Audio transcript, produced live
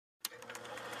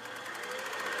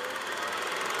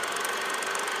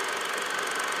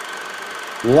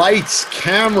Lights,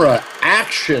 camera,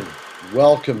 action.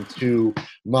 Welcome to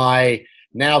my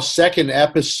now second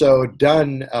episode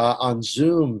done on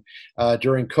Zoom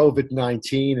during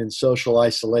COVID-19 and social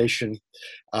isolation.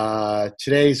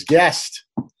 Today's guest,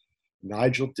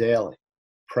 Nigel Daly,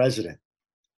 president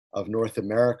of North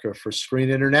America for Screen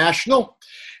International.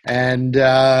 And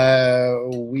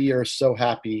we are so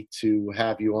happy to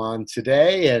have you on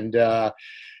today, and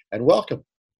welcome.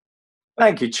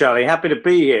 Thank you, Charlie. Happy to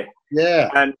be here. Yeah.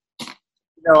 And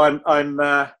I'm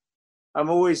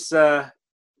always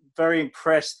very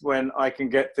impressed when I can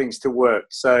get things to work.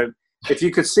 So if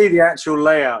you could see the actual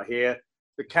layout here,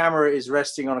 the camera is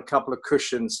resting on a couple of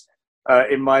cushions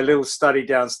in my little study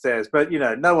downstairs. But,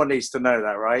 no one needs to know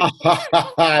that, right?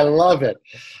 I love it.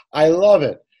 I love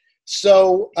it.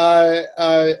 So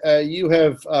you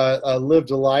have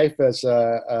lived a life as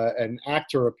an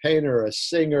actor, a painter, a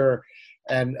singer,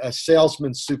 and a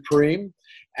salesman supreme.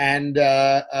 And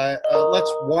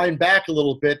let's wind back a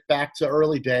little bit, back to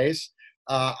early days.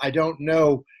 I don't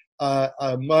know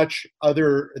much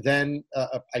other than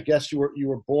I guess you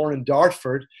were born in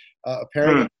Dartford,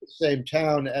 apparently the same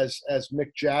town as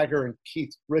Mick Jagger and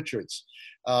Keith Richards,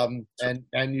 and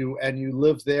you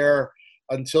lived there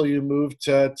until you moved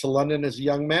to London as a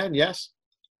young man. Yes.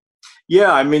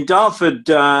 Yeah, I mean Dartford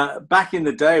back in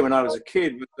the day when I was a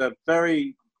kid was a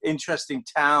very interesting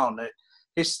town.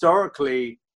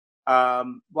 Historically,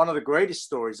 one of the greatest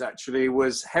stories actually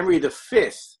was Henry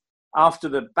V, after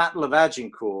the Battle of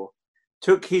Agincourt,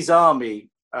 took his army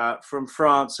from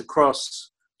France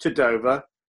across to Dover,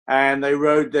 and they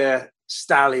rode their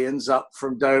stallions up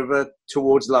from Dover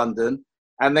towards London,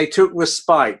 and they took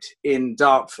respite in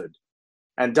Dartford.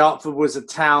 And Dartford was a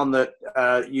town that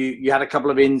you had a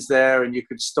couple of inns there and you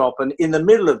could stop. And in the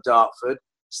middle of Dartford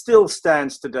still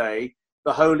stands today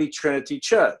the Holy Trinity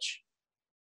Church.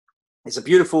 It's a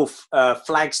beautiful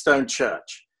flagstone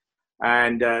church,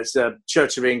 and it's a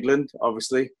Church of England,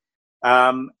 obviously.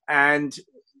 And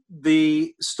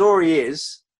the story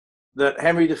is that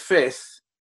Henry V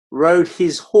rode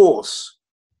his horse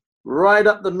right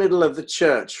up the middle of the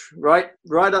church, right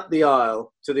up the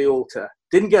aisle to the altar.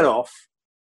 Didn't get off,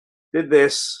 did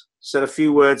this, said a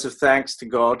few words of thanks to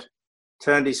God,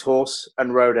 turned his horse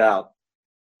and rode out.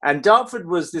 And Dartford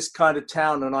was this kind of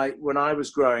town when I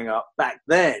was growing up back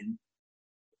then,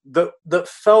 that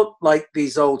felt like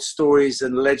these old stories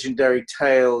and legendary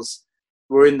tales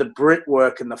were in the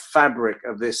brickwork and the fabric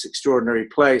of this extraordinary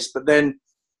place. But then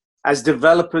as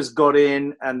developers got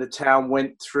in and the town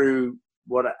went through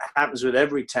what happens with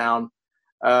every town,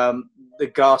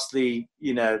 the ghastly,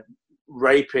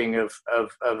 raping of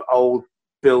old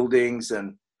buildings,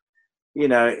 and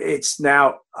it's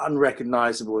now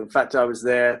unrecognizable. In fact, I was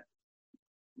there,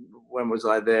 when was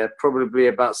I there? Probably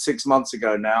about 6 months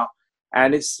ago now.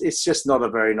 And it's just not a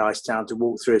very nice town to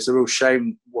walk through. It's a real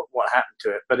shame what happened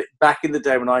to it. But back in the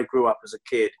day when I grew up as a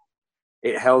kid,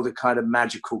 it held a kind of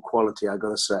magical quality, I got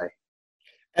to say.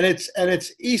 And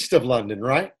it's east of London,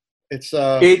 right? It's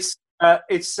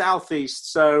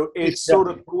southeast, so it sort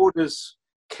of borders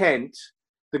Kent,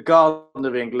 the Garden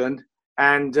of England,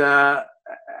 and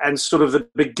sort of the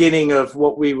beginning of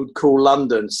what we would call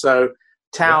London. So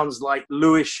towns like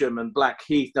Lewisham and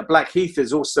Blackheath. Now Blackheath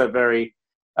is also very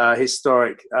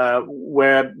historic,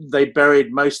 where they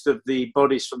buried most of the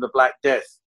bodies from the Black Death.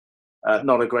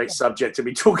 Not a great subject to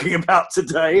be talking about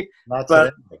today,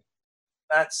 but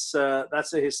that's a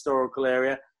historical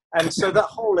area. And so that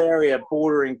whole area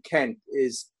bordering Kent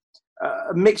is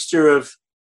a mixture of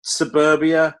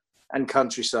suburbia and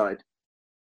countryside.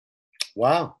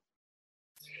 Wow.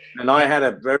 And I had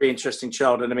a very interesting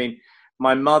childhood. I mean,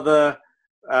 my mother,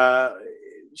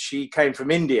 she came from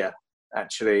India,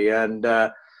 actually, and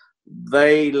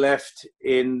they left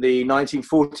in the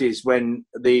 1940s when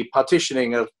the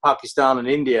partitioning of Pakistan and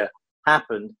India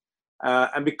happened.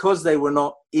 And because they were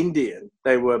not Indian,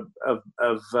 they were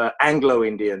of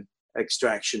Anglo-Indian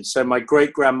extraction. So my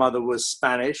great-grandmother was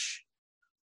Spanish,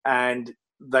 and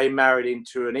they married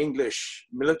into an English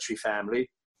military family.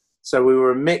 So we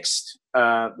were a mixed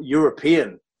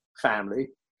European family.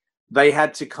 They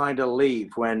had to kind of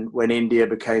leave when India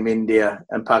became India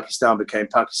and Pakistan became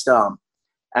Pakistan.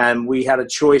 And we had a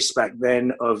choice back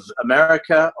then of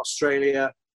America,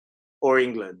 Australia, or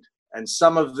England. And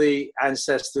some of the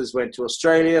ancestors went to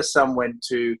Australia, some went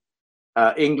to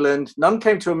England. None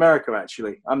came to America,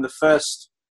 actually. I'm the first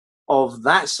of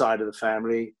that side of the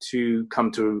family to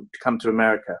come to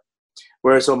America.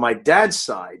 Whereas on my dad's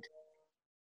side,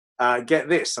 get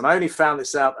this, and I only found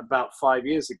this out about 5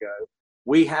 years ago,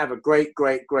 we have a great,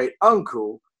 great, great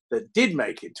uncle that did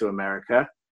make it to America.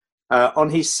 on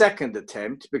his second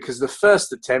attempt, because the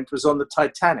first attempt was on the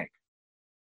Titanic,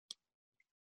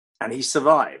 and he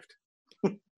survived.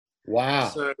 Wow.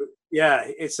 So yeah,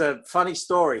 it's a funny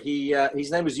story.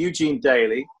 His name was Eugene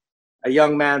Daly, a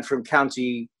young man from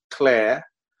County Clare,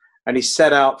 and he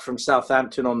set out from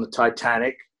Southampton on the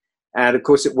Titanic, and of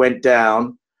course it went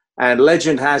down. And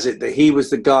legend has it that he was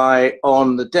the guy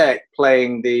on the deck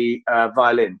playing the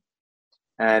violin,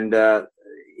 and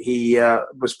he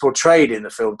was portrayed in the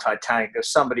film Titanic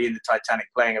as somebody in the Titanic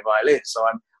playing a violin. So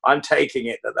I'm taking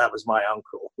it that was my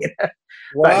uncle.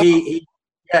 Wow. But he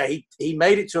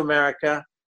made it to America.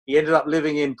 He ended up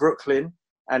living in Brooklyn,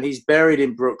 and he's buried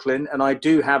in Brooklyn. And I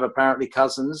do have apparently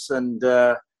cousins and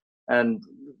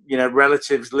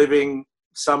relatives living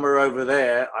somewhere over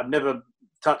there. I've never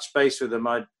touched base with them.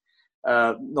 I'd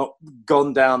not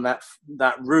gone down that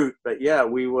route, but yeah,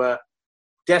 we were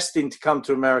destined to come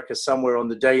to America somewhere on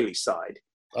the Daly side.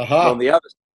 On the other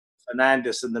side,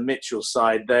 Fernandez and the Mitchell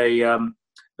side, they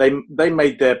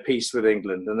made their peace with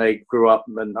England, and they grew up.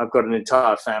 And I've got an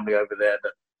entire family over there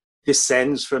that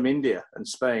descends from India and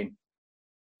Spain.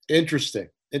 Interesting.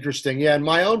 Yeah, and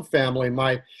my own family,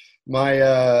 my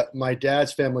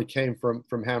dad's family came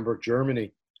from Hamburg,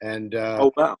 Germany, and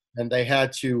oh wow, and they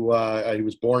had to. He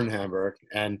was born in Hamburg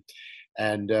and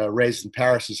raised in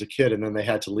Paris as a kid, and then they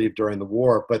had to leave during the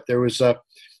war. But there was a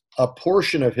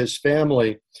portion of his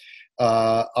family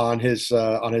on his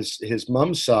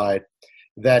mom's side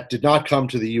that did not come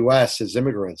to the U.S. as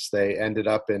immigrants. They ended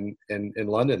up in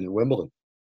London, in Wimbledon.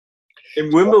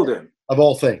 In Wimbledon, of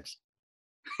all things.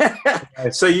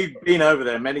 So you've been over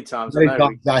there many times.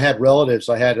 I had relatives.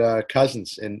 I had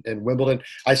cousins in Wimbledon.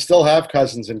 I still have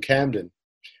cousins in Camden.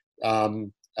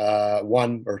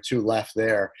 One or two left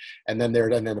there, and then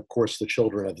of course the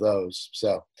children of those.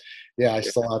 So, yeah,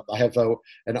 I have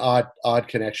an odd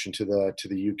connection to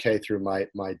the UK through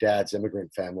my dad's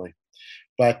immigrant family.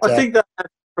 But I think that has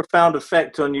a profound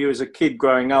effect on you as a kid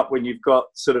growing up when you've got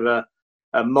sort of a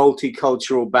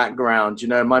multicultural background. You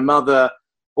know, my mother,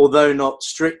 although not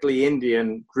strictly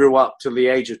Indian, grew up till the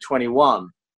age of 21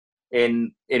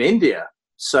 in India.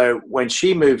 So when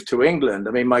she moved to England,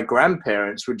 I mean, my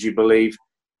grandparents, would you believe,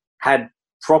 had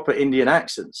proper Indian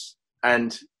accents.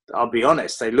 And I'll be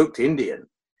honest, they looked Indian.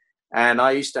 And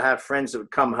I used to have friends that would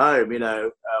come home, when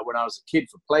I was a kid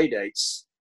for play dates,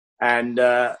 and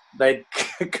they'd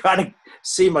kind of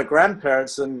see my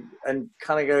grandparents and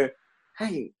kind of go,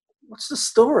 "Hey, what's the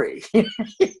story?" They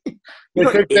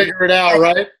could figure it out,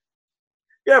 right?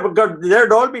 Yeah, but God,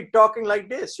 they'd all be talking like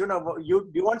this. You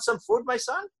want some food, my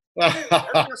son?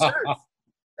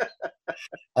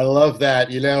 I love that.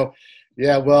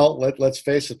 Yeah, well, let's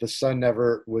face it, the sun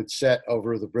never would set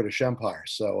over the British Empire.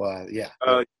 So, yeah.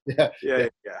 So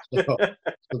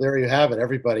there you have it.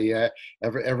 Everybody,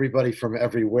 everybody from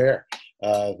everywhere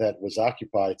that was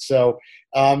occupied. So,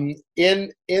 in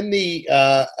the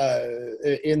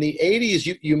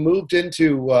 80s, you moved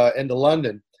into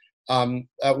London.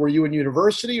 Were you in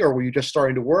university, or were you just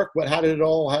starting to work? How did it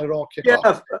all kick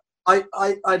off?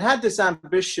 I'd had this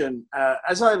ambition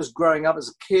as I was growing up as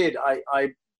a kid.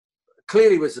 I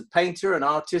clearly was a painter, an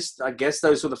artist. I guess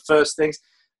those were the first things.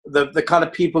 The kind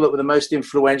of people that were the most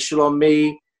influential on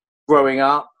me growing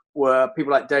up were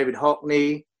people like David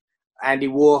Hockney, Andy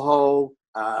Warhol,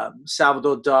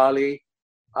 Salvador Dali.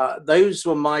 Those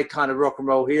were my kind of rock and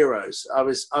roll heroes. I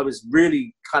was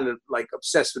really kind of like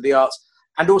obsessed with the arts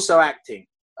and also acting.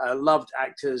 I loved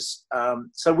actors.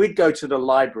 So we'd go to the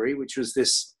library, which was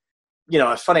this,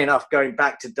 funny enough, going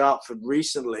back to Dartford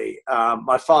recently,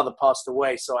 my father passed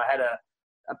away. So I had a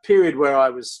period where I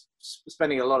was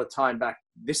spending a lot of time back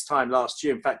this time last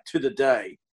year. In fact, to the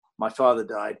day my father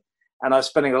died. And I was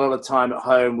spending a lot of time at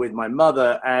home with my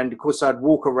mother. And of course, I'd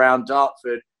walk around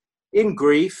Dartford in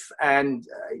grief and,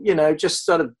 just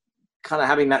sort of kind of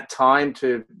having that time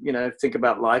to, think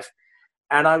about life.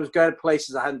 And I was going to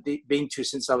places I hadn't been to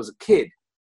since I was a kid.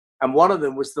 And one of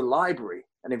them was the library.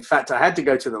 And in fact, I had to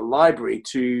go to the library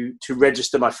to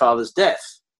register my father's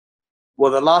death.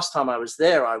 Well, the last time I was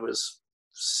there, I was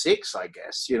 6, I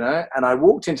guess, and I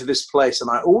walked into this place, and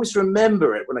I always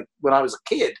remember it when I was a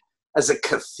kid as a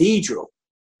cathedral.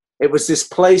 It was this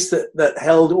place that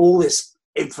held all this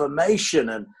information,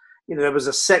 and there was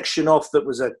a section off that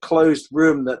was a closed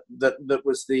room that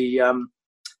was the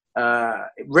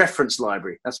reference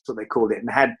library. That's what they called it, and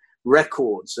had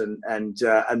records and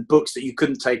books that you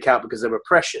couldn't take out because they were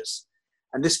precious.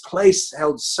 And this place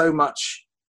held so much,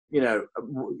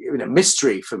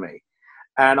 mystery for me.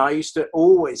 And I used to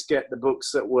always get the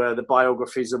books that were the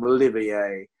biographies of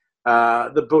Olivier,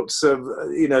 the books of,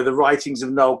 the writings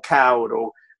of Noel Coward,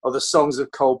 or the songs of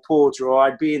Cole Porter, or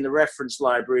I'd be in the reference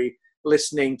library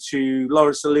listening to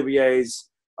Laurence Olivier's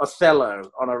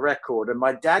Othello on a record, and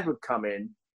my dad would come in.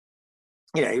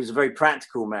 You know, he was a very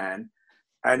practical man,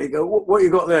 and he'd go, what you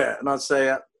got there? And I'd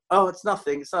say, oh, it's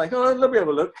nothing. It's like, oh, let me have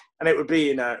a look. And it would be,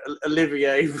 you know,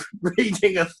 Olivier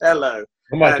reading Othello.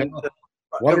 Oh my and God.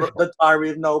 Wonderful. The Diary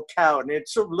of Noel Coward. And he'd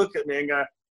sort of look at me and go,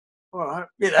 all right,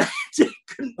 you know,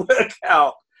 couldn't work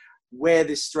out where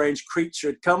this strange creature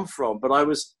had come from. But I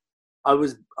was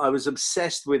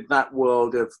obsessed with that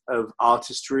world of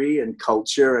artistry and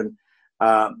culture, and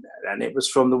it was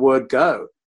from the word go.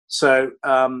 So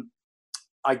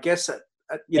I guess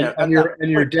you know, and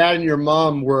your dad and your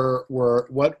mom were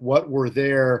what were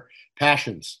their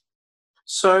passions?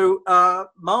 So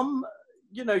mum,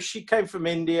 you know, she came from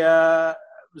India.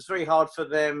 It was very hard for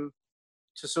them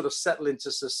to sort of settle into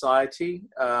society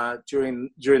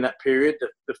during that period,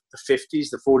 the 50s,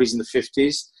 the 40s and the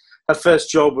 50s. Her first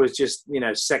job was just, you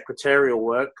know, secretarial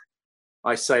work.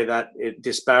 I say that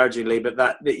disparagingly, but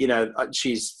that, you know,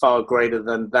 she's far greater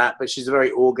than that. But she's a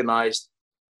very organized,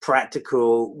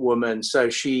 practical woman. So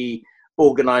she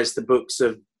organized the books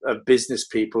of business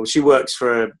people. She works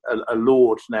for a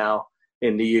lord now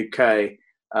in the UK,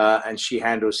 and she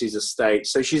handles his estate.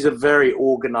 So she's a very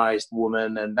organized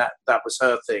woman, and that was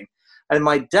her thing. And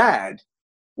my dad,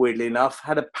 weirdly enough,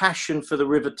 had a passion for the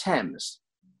River Thames.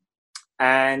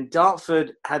 And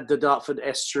Dartford had the Dartford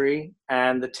estuary,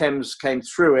 and the Thames came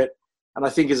through it. And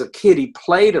I think as a kid, he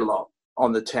played a lot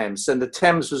on the Thames. And the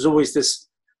Thames was always this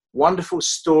wonderful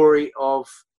story of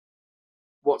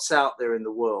what's out there in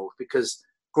the world, because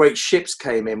great ships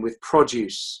came in with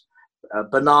produce,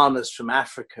 bananas from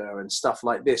Africa and stuff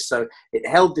like this. So it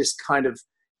held this kind of,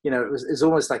 you know, it was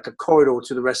almost like a corridor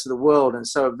to the rest of the world. And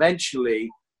so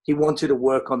eventually he wanted to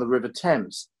work on the River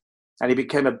Thames, and he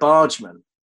became a bargeman.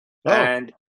 Oh.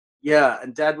 And yeah,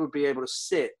 and Dad would be able to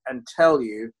sit and tell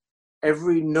you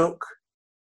every nook,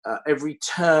 every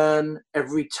turn,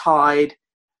 every tide,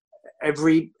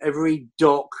 every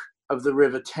dock of the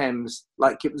River Thames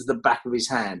like it was the back of his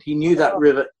hand. He knew that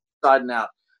river inside and out.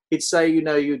 He'd say, you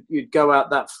know, you'd go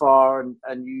out that far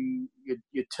and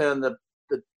you'd turn the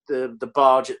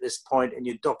barge at this point and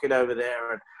you'd dock it over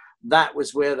there, and that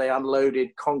was where they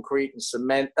unloaded concrete and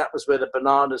cement. That was where the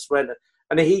bananas went.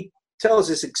 And he tells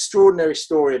this extraordinary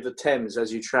story of the Thames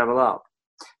as you travel up.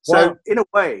 So wow. In a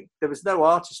way, there was no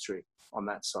artistry on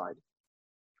that side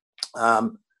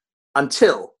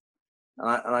until,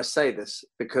 and I say this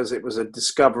because it was a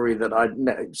discovery that I'd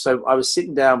made. So I was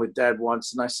sitting down with Dad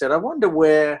once, and I said, I wonder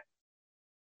where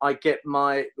I get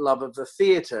my love of the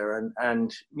theatre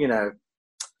and you know,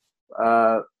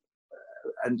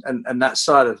 and that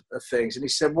side of things. And he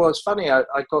said, well, it's funny, I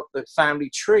got the family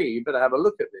tree. You better have a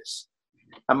look at this.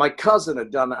 And my cousin had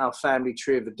done our family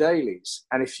tree of the Dailies.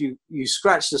 And if you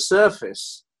scratch the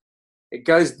surface, it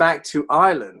goes back to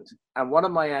Ireland. And one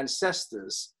of my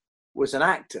ancestors was an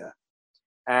actor,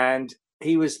 and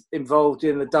he was involved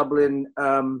in the Dublin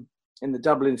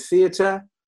theatre.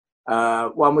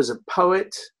 One was a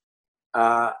poet.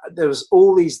 There was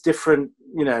all these different,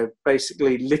 you know,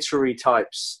 basically literary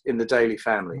types in the Daly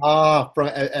family.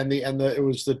 It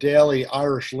was the Daly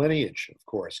Irish lineage, of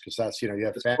course, because that's, you know, you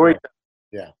have family.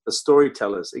 Yeah, the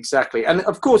storytellers, exactly. And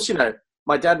of course, you know,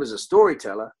 my dad was a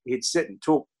storyteller. He'd sit and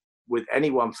talk with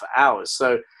anyone for hours.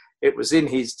 So it was in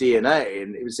his DNA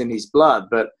and it was in his blood.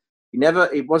 But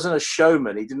he wasn't a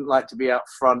showman. He didn't like to be out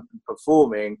front and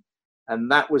performing. And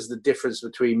that was the difference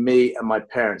between me and my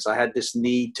parents. I had this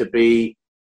need to be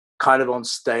kind of on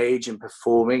stage and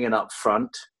performing and up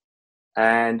front.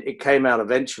 And it came out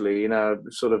eventually, you know,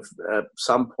 sort of at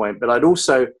some point. But I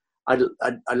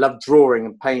love drawing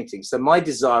and painting. So my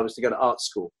desire was to go to art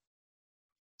school.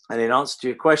 And in answer to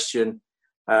your question,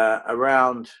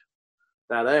 around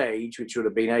that age, which would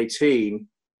have been 18,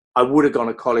 I would have gone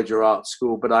to college or art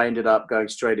school, but I ended up going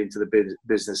straight into the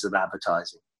business of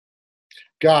advertising.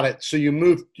 Got it. So you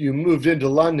moved into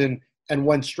London and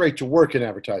went straight to work in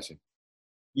advertising.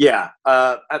 Yeah.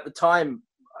 At the time,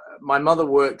 my mother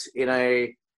worked in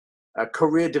a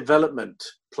career development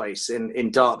place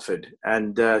in Dartford,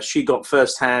 and she got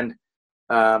firsthand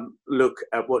look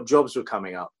at what jobs were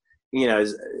coming up. You know,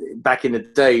 back in the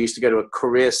day, you used to go to a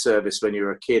career service when you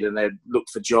were a kid, and they'd look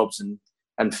for jobs and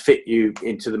fit you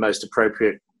into the most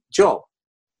appropriate job,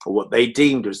 or what they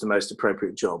deemed was the most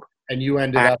appropriate job. And you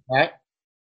ended up at?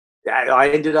 I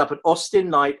ended up at Austin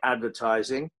Knight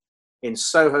Advertising in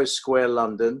Soho Square,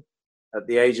 London, at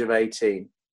the age of 18.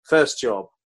 First job.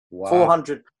 Wow.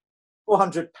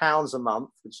 400 pounds a month,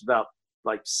 which is about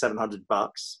like $700.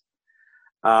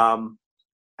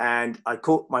 And I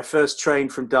caught my first train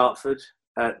from Dartford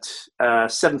at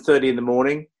 7:30 in the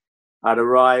morning. I'd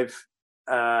arrive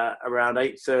around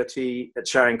 8:30 at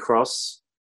Charing Cross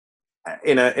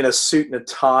in a suit and a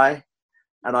tie,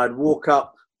 and I'd walk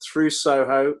up through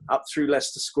Soho, up through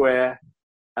Leicester Square,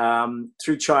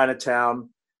 through Chinatown,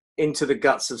 into the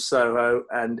guts of Soho,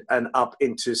 and up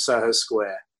into Soho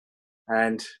Square.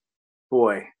 And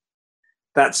boy,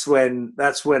 that's when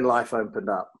life opened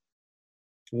up.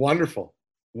 Wonderful,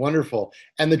 wonderful.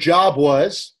 And the job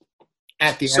was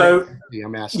at the so end.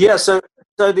 I'm asking. yeah. So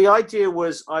the idea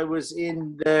was I was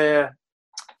in their,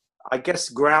 I guess,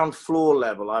 ground floor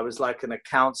level. I was like an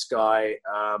accounts guy,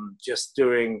 just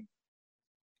doing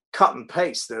cut and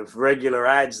paste of regular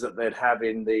ads that they'd have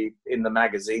in the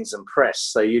magazines and press.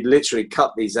 So you'd literally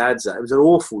cut these ads out. It was an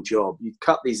awful job. You'd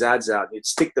cut these ads out and you'd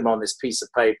stick them on this piece of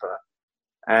paper,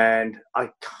 and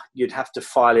you'd have to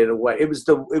file it away. It was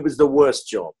the worst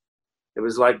job. It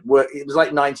was like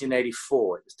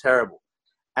 1984. It was terrible.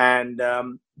 And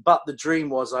but the dream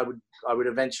was I would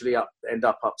eventually end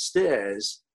up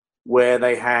upstairs, where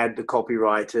they had the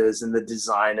copywriters and the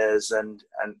designers and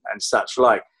such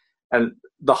like. And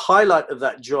the highlight of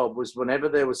that job was whenever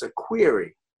there was a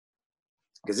query,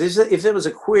 because if there was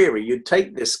a query, you'd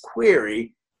take this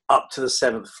query up to the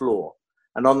 7th floor.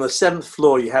 And on the 7th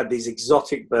floor, you had these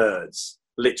exotic birds,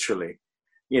 literally,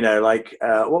 like,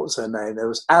 what was her name? There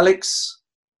was Alex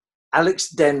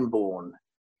Denborn.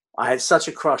 I had such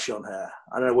a crush on her.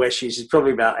 I don't know where she's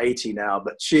probably about 80 now,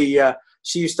 but she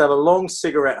used to have a long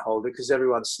cigarette holder because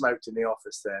everyone smoked in the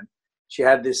office then. She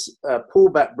had this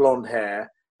pullback blonde hair,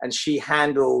 and she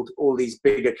handled all these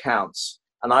big accounts.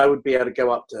 And I would be able to go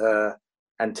up to her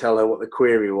and tell her what the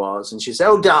query was. And she'd say,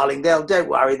 "Oh, darling, don't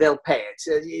worry, they'll pay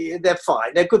it. They're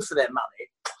fine. They're good for their money.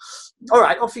 All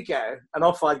right, off you go." And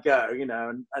off I'd go,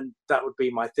 and that would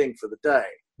be my thing for the day.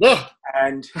 Ugh.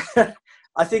 And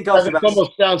I think after it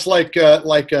almost sounds like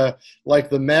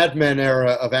the Mad Men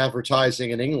era of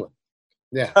advertising in England.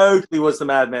 Yeah, totally was the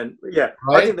Mad Men. Yeah,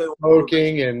 right. I think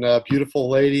Smoking and beautiful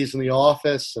ladies in the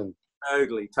office, and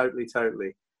totally.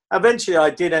 Eventually, I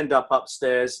did end up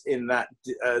upstairs in that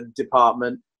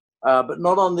department, but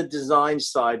not on the design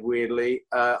side. Weirdly,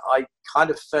 I kind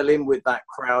of fell in with that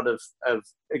crowd of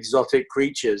exotic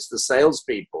creatures, the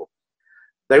salespeople.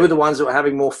 They were the ones that were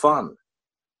having more fun.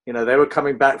 They were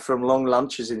coming back from long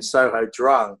lunches in Soho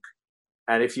drunk,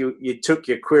 and if you took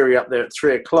your query up there at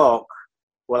 3:00,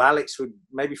 well, Alex would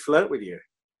maybe flirt with you.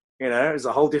 It was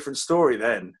a whole different story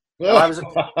then. I was a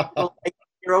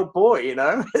 8-year-old boy,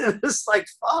 it was like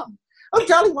fun. "Oh,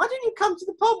 darling, why didn't you come to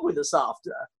the pub with us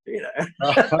after?"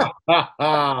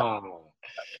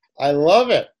 I love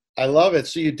it.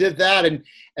 So you did that,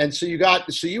 and so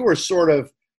you were sort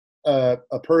of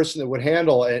a person that would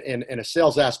handle in a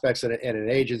sales aspects in an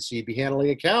agency. You'd be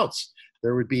handling accounts.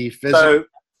 There would be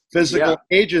physical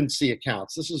agency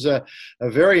accounts. This is a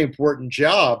very important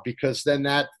job, because then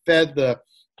that fed the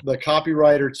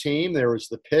copywriter team. There was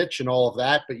the pitch and all of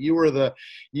that, but you were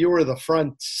the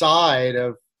front side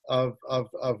of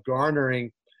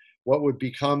garnering what would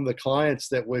become the clients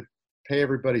that would pay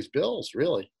everybody's bills,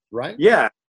 really, right? Yeah,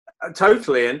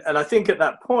 totally. And I think at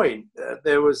that point,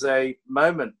 there was a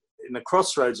moment in the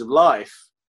crossroads of life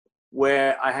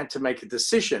where I had to make a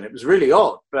decision. It was really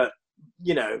odd, but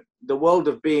the world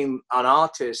of being an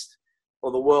artist,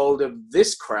 or the world of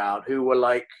this crowd who were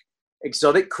like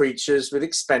exotic creatures with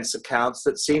expense accounts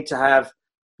that seemed to have,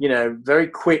 very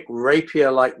quick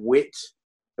rapier-like wit.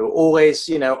 They were always,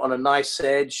 on a nice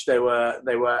edge. They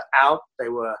were out. They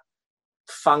were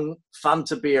fun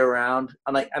to be around,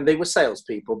 and they were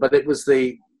salespeople. But it was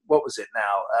the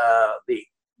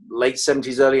late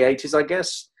 70s, early 80s, I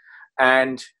guess,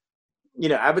 and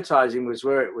advertising was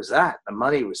where it was at. The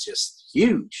money was just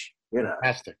huge,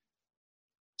 Fantastic.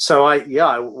 So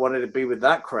I wanted to be with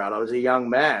that crowd. I was a young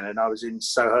man, and I was in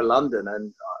Soho, London,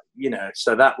 and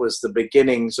so that was the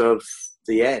beginnings of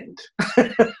the end.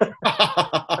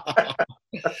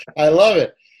 I love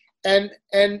it.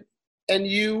 And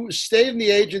you stayed in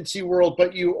the agency world,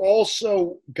 but you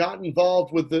also got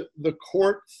involved with the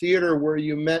Court Theater, where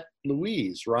you met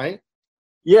Louise, right?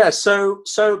 Yeah. So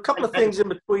a couple of things in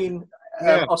between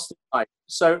Austin Night.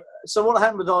 So what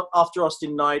happened after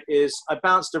Austin Night is I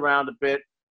bounced around a bit.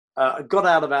 I got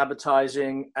out of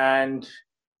advertising, and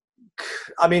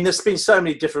I mean, there's been so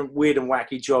many different weird and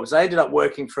wacky jobs. I ended up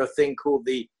working for a thing called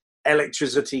the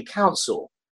Electricity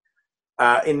Council,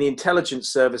 in the intelligence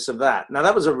service of that. Now,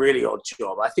 that was a really odd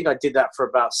job. I think I did that for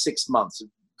about 6 months.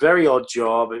 Very odd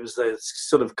job. It was the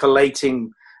sort of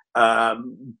collating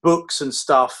books and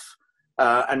stuff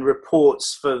and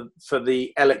reports for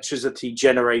the electricity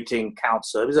generating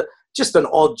council. It was just an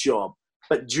odd job.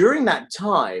 But during that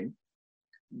time,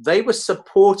 they were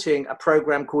supporting a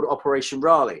program called Operation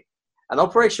Raleigh. And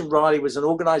Operation Raleigh was an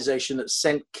organization that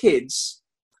sent kids,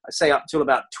 I say up till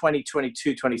about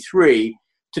 2022, 23,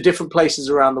 to different places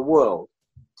around the world.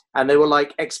 And they were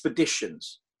like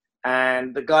expeditions.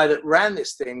 And the guy that ran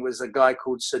this thing was a guy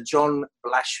called Sir John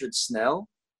Blashford Snell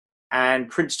and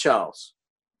Prince Charles.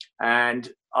 And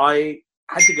I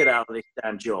had to get out of this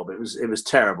damn job. It was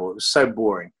terrible. It was so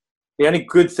boring. The only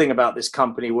good thing about this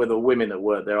company were the women that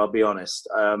worked there, I'll be honest.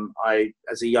 I,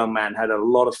 as a young man, had a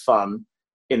lot of fun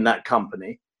in that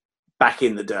company back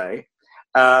in the day.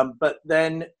 But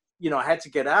then, I had to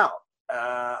get out.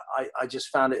 I just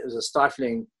found it as a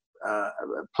stifling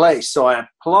place. So I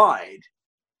applied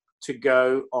to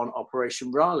go on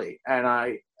Operation Raleigh. And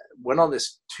I went on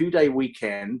this 2-day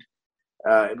weekend.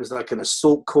 It was like an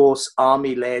assault course,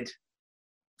 army-led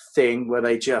thing where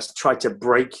they just tried to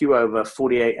break you over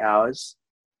 48 hours.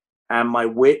 And my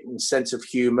wit and sense of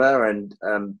humor and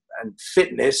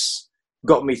fitness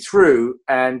got me through.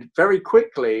 And very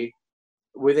quickly,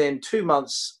 within 2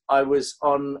 months, I was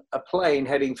on a plane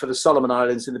heading for the Solomon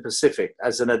Islands in the Pacific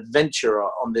as an adventurer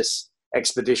on this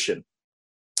expedition.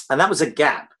 And that was a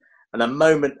gap and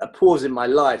a pause in my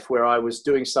life where I was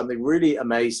doing something really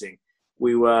amazing.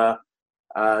 We were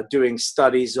doing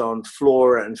studies on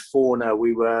flora and fauna.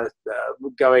 We were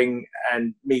going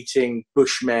and meeting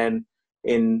bushmen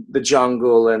in the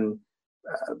jungle and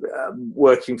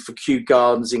working for Kew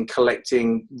Gardens in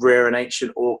collecting rare and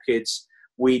ancient orchids.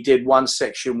 We did one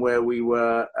section where we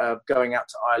were going out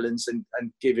to islands and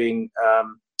giving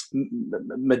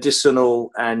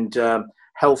medicinal and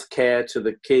health care to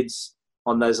the kids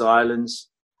on those islands.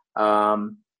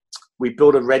 We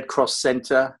built a Red Cross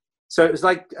center. So it was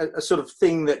like a sort of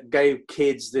thing that gave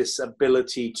kids this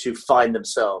ability to find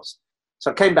themselves.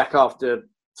 So I came back after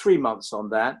 3 months on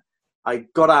that. I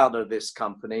got out of this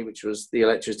company, which was the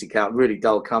electricity account, really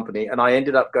dull company, and I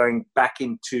ended up going back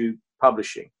into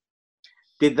publishing.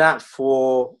 Did that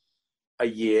for a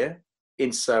year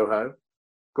in Soho.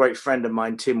 Great friend of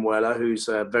mine, Tim Weller, who's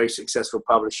a very successful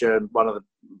publisher and one of the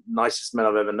nicest men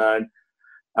I've ever known,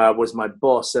 was my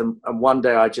boss. And one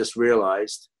day I just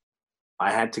realized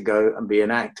I had to go and be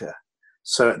an actor.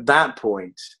 So at that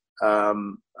point,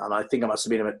 and I think I must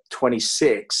have been about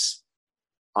 26,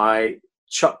 I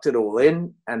chucked it all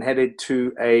in and headed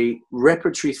to a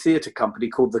repertory theatre company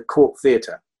called the Court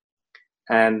Theatre.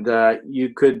 And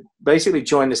you could basically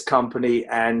join this company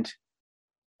and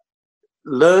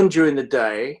learn during the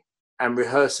day and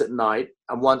rehearse at night,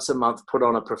 and once a month put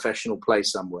on a professional play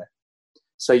somewhere.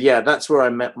 So yeah, that's where I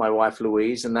met my wife,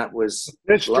 Louise, and that was...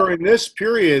 During this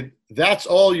period, that's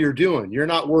all you're doing. You're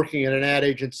not working at an ad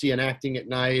agency and acting at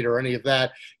night or any of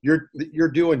that.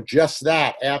 You're doing just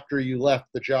that after you left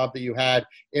the job that you had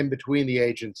in between the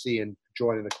agency and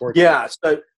joining the court. Yeah,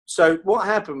 so what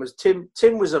happened was Tim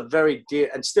was a very dear,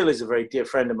 and still is a very dear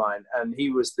friend of mine, and he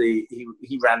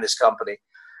ran this company.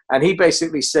 And he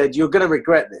basically said, "You're going to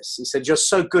regret this." He said, "You're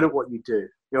so good at what you do.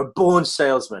 You're a born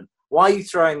salesman. Why are you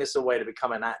throwing this away to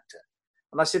become an actor?"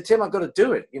 And I said, "Tim, I've got to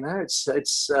do it.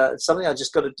 It's something I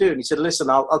just got to do." And he said, "Listen,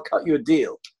 I'll cut you a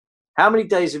deal. How many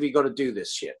days have you got to do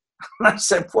this shit?" And I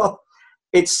said, "Well,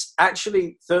 it's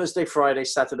actually Thursday, Friday,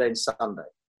 Saturday, and Sunday.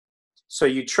 So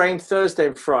you train Thursday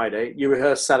and Friday, you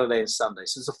rehearse Saturday and Sunday.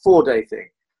 So it's a 4-day thing.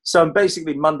 So I'm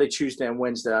basically Monday, Tuesday, and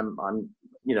Wednesday,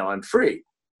 I'm free."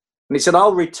 And he said,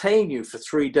 "I'll retain you for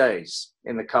 3 days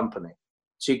in the company.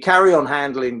 So you carry on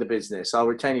handling the business. I'll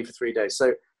retain you for 3 days."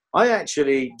 So I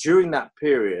actually, during that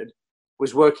period,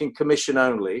 was working commission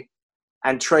only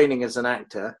and training as an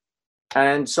actor.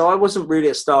 And so I wasn't really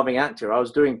a starving actor. I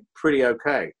was doing pretty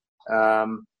okay.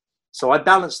 So I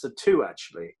balanced the two,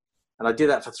 actually. And I did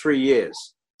that for 3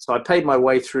 years. So I paid my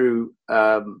way through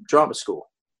drama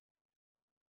school.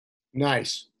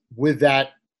 Nice. With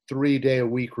that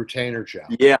 3-day-a-week retainer job.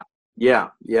 Yeah.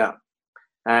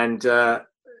 And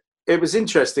it was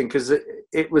interesting because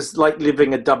it was like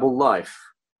living a double life.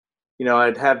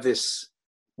 I'd have this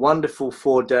wonderful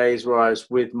 4 days where I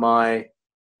was with my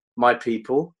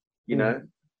people, the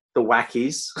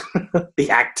wackies, the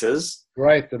actors.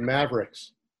 Right, the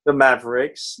Mavericks.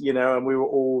 And we were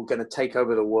all going to take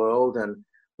over the world, and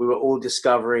we were all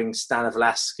discovering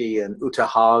Stanislavski and Uta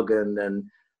Hagen and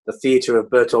the theatre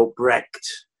of Bertolt Brecht,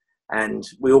 and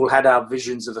we all had our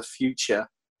visions of the future.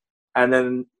 And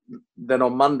then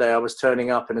on Monday, I was turning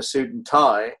up in a suit and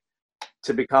tie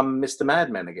to become Mr.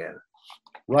 Madman again.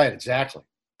 Right, exactly.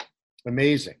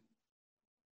 Amazing.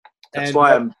 That's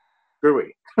why I'm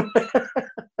screwy.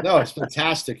 No, it's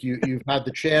fantastic. You've had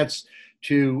the chance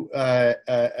to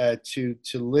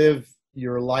live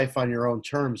your life on your own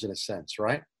terms, in a sense,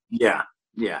 right? Yeah.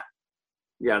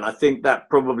 And I think that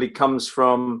probably comes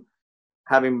from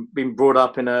having been brought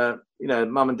up in a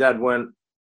mum and dad weren't.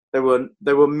 They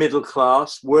were middle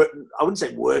class. I wouldn't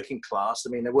say working class. I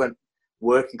mean, they weren't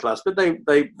working class, but they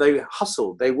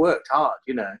hustled. They worked hard.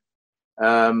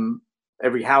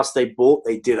 Every house they bought,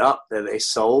 they did up. They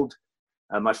sold.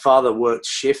 My father worked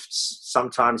shifts.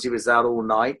 Sometimes he was out all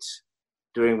night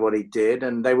doing what he did,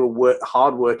 and they were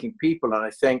hardworking people. And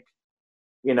I think,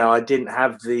 I didn't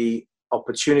have the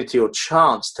opportunity or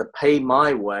chance to pay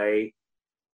my way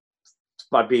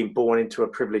by being born into a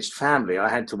privileged family. I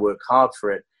had to work hard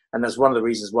for it. And that's one of the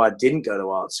reasons why I didn't go to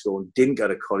art school and didn't go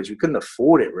to college. We couldn't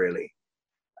afford it, really.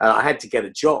 I had to get a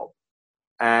job.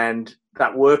 And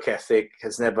that work ethic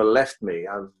has never left me.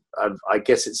 I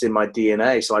guess it's in my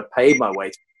DNA. So I paid my way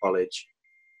to college.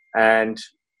 And,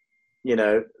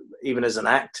 even as an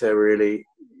actor, really,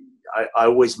 I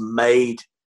always made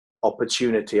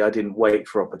opportunity. I didn't wait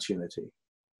for opportunity.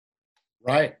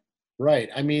 Right.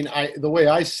 I mean, the way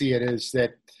I see it is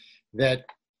that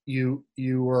you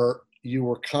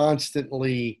were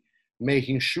constantly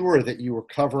making sure that you were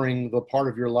covering the part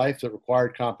of your life that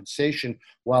required compensation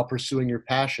while pursuing your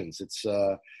passions. It's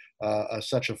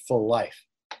such a full life.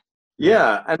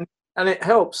 Yeah, and it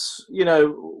helps.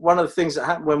 One of the things that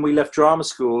happened when we left drama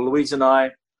school, Louise and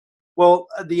I, well,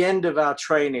 at the end of our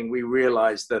training, we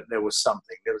realized that there was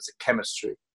something. There was a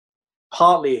chemistry,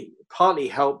 partly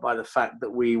helped by the fact that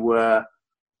we were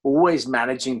always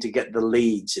managing to get the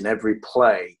leads in every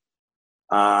play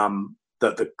that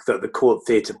the Court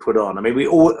Theatre put on. I mean, we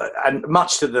all, and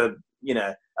much to the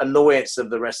annoyance of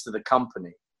the rest of the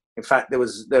company. In fact, there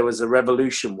was a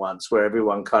revolution once where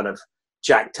everyone kind of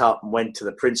jacked up and went to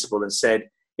the principal and said,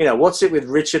 what's it with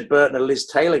Richard Burton and Liz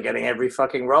Taylor getting every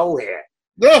fucking role here?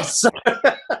 Yes.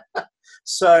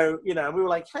 So we were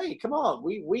like, hey, come on,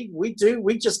 we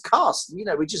just cast,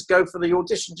 we just go for the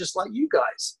audition just like you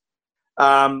guys.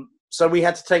 So we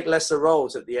had to take lesser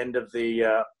roles at the end of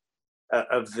the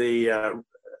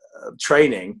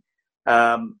training.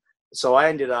 So I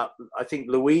ended up, I think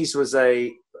Louise was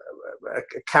a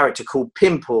character called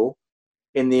Pimple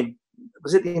in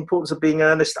was it The Importance of Being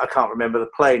Earnest? I can't remember the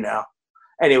play now.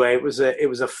 Anyway, it was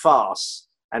a farce,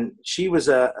 and she was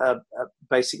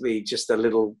basically just a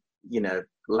little,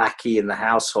 lackey in the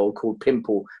household called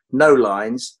Pimple, no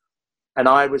lines, and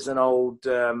I was an old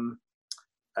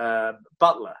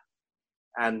butler,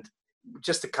 and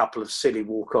just a couple of silly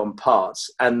walk-on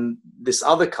parts, and this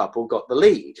other couple got the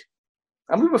lead,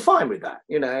 and we were fine with that.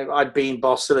 I'd been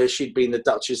Bosseler, she'd been the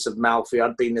Duchess of Malfi,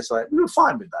 I'd been this, we were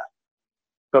fine with that.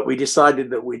 But we decided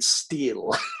that we'd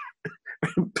steal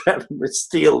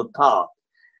the part,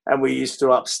 and we used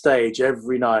to upstage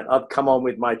every night. I'd come on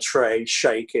with my tray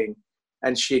shaking,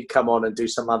 and she'd come on and do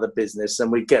some other business, and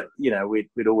we'd get,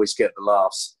 we'd always get the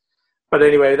laughs. But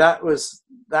anyway, that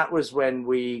was when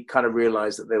we kind of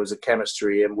realized that there was a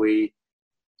chemistry, and we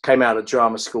came out of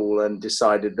drama school and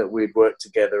decided that we'd work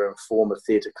together and form a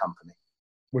theatre company.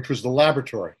 Which was the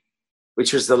Laboratory.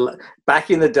 Which was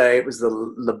back in the day, it was the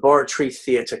Laboratory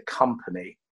Theatre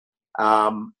Company.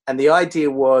 And the idea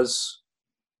was,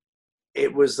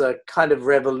 it was a kind of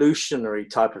revolutionary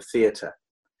type of theatre.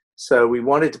 So we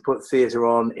wanted to put theatre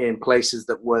on in places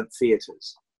that weren't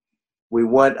theatres. We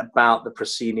weren't about the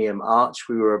proscenium arch.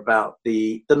 We were about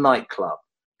the nightclub,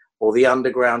 or the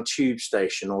underground tube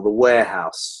station, or the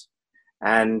warehouse.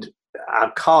 And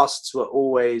our casts were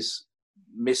always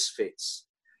misfits.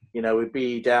 We'd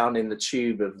be down in the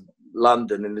tube of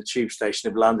London, in the tube station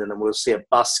of London, and we'll see a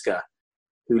busker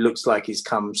who looks like he's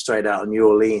come straight out of New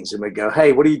Orleans, and we go,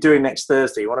 hey, what are you doing next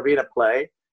Thursday? You want to be in a play?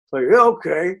 So, yeah,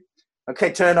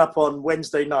 okay, turn up on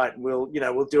Wednesday night, and we'll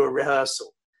do a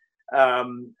rehearsal.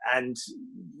 And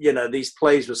these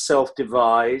plays were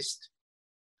self-devised,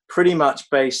 pretty much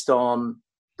based on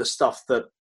the stuff that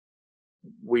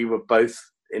we were both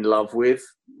in love with.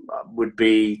 Would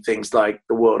be things like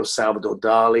the world of Salvador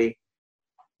Dali.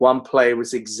 One play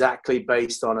was exactly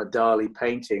based on a Dali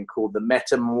painting called The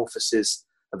Metamorphosis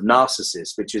of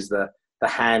Narcissus, which is the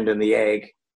hand and the egg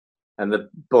and the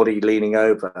body leaning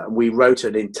over. And we wrote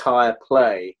an entire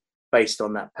play based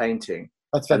on that painting.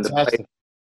 That's fantastic.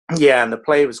 And the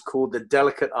play was called The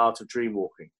Delicate Art of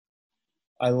Dreamwalking.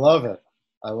 I love it.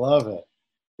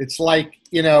 It's like,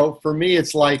 for me,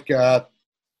 it's like,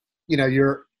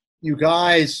 you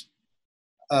guys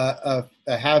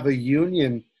have a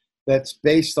union that's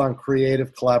based on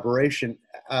creative collaboration.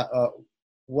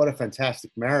 What a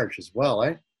fantastic marriage as well,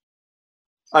 eh?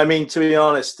 I mean, to be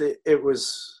honest, it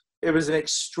was an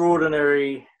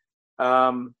extraordinary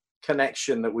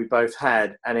connection that we both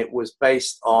had, and it was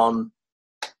based on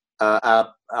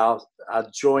our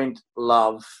joint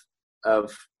love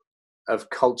of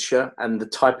culture and the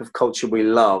type of culture we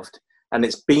loved. and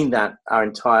it's been that our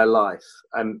entire life.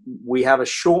 We have a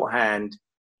shorthand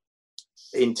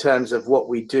in terms of what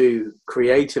we do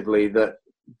creatively that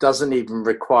doesn't even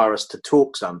require us to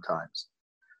talk sometimes.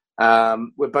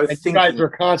 We're both And you thinking. guys are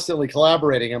constantly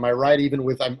collaborating, am I right? Even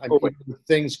with even with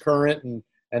things current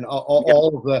and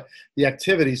all of the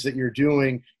activities that you're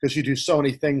doing, because you do so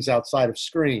many things outside of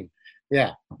screen.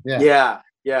 Yeah.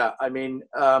 I mean,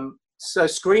 so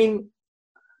screen,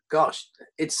 gosh,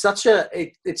 it's such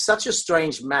a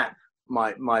strange map.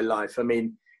 My life. I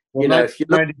mean, well, if you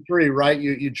look, 93, right?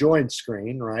 You joined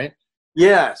Screen, right?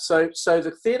 yeah. So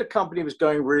the theatre company was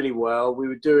going really well. We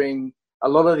were doing a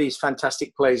lot of these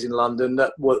fantastic plays in London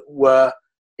that were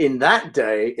in that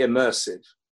day immersive.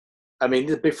 I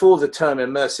mean, before the term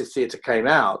immersive theatre came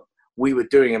out, we were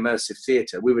doing immersive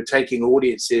theatre. We were taking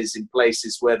audiences in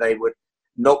places where they would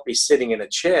not be sitting in a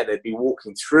chair. They'd be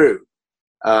walking through.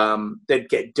 They'd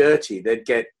get dirty. They'd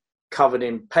get covered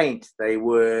in paint. They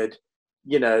would,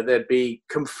 they'd be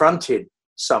confronted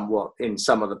somewhat in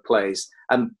some of the plays.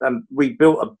 And we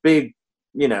built a big,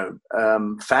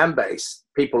 fan base.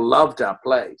 People loved our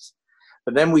plays.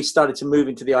 But then we started to move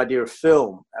into the idea of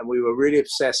film, and we were really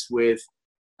obsessed with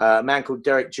a man called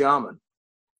Derek Jarman.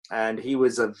 And he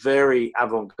was a very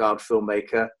avant-garde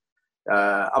filmmaker.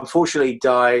 Unfortunately, he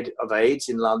died of AIDS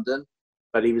in London,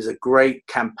 but he was a great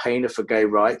campaigner for gay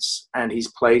rights, and his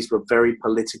plays were very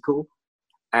political.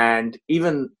 And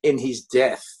even in his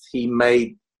death, he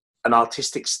made an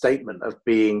artistic statement of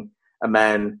being a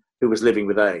man who was living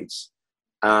with AIDS.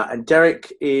 And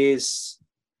Derek is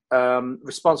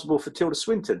responsible for Tilda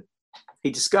Swinton.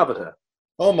 He discovered her.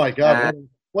 Oh my God,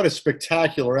 what a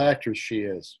spectacular actress she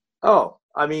is. Oh,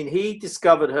 I mean, he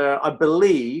discovered her, I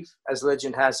believe, as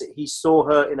legend has it, he saw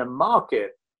her in a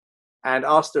market and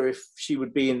asked her if she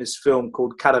would be in this film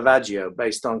called Caravaggio,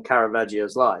 based on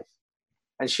Caravaggio's life.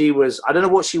 And she was, I don't know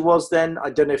what she was then. I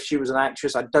don't know if she was an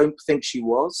actress. I don't think she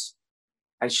was.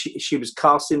 And she was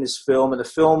cast in this film, and the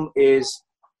film is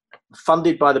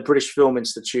funded by the British Film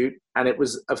Institute. And it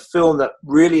was a film that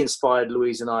really inspired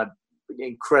Louise and I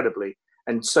incredibly.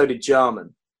 And so did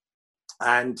Jarman.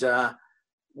 And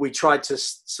we tried to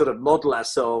sort of model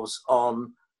ourselves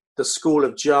on the school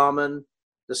of Jarman,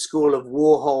 the school of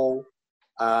Warhol,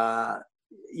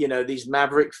 these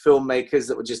maverick filmmakers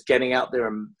that were just getting out there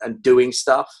and doing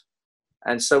stuff.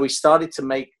 And so we started to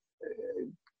make,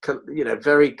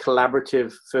 very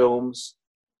collaborative films,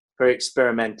 very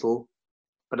experimental.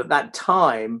 But at that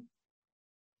time,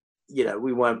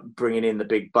 we weren't bringing in the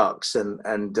big bucks.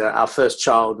 And our first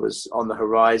child was on the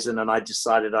horizon, and I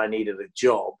decided I needed a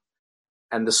job.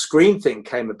 And the Screen thing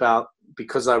came about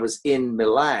because I was in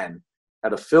Milan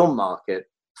at a film market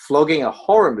flogging a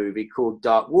horror movie called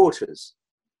Dark Waters.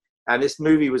 And this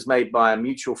movie was made by a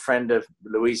mutual friend of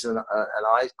Louise and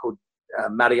I called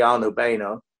Mariano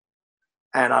Beno.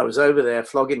 And I was over there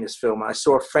flogging this film. And I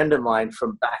saw a friend of mine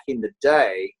from back in the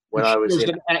day when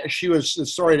she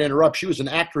was, sorry to interrupt, she was an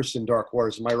actress in Dark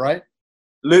Waters, am I right?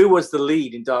 Lou was the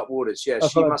lead in Dark Waters, yeah.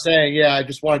 That's what I'm saying, yeah. I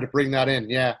just wanted to bring that in,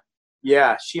 yeah.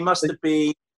 Yeah, she must have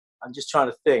been, I'm just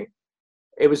trying to think.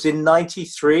 It was in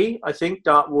 93, I think,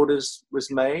 Dark Waters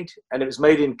was made. And it was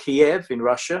made in Kiev in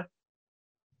Russia.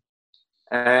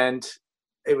 And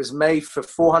it was made for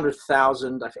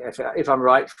 $400,000, if I'm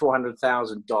right,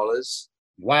 $400,000.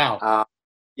 Wow.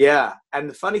 Yeah. And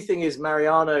the funny thing is,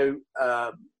 Mariano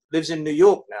lives in New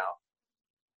York now.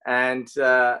 And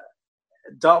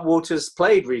Dark Waters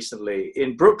played recently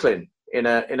in Brooklyn, in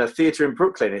a theater in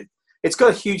Brooklyn. It's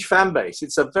got a huge fan base.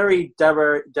 It's a very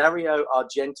Dario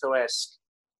Argento-esque,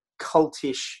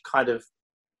 cultish kind of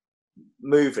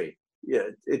movie. Yeah,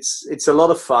 it's a lot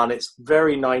of fun. It's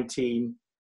very 1990s,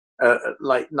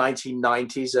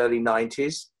 early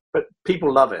 90s, but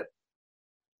people love it.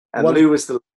 And Lou was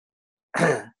the.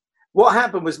 What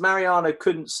happened was Mariano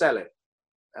couldn't sell it.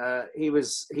 He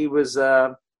was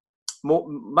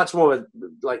much more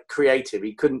like creative.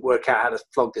 He couldn't work out how to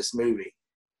flog this movie.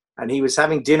 And he was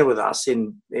having dinner with us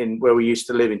in where we used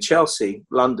to live in Chelsea,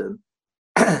 London.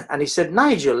 And he said,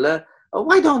 Nigel,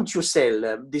 why don't you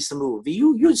sell this movie?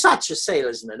 You're such a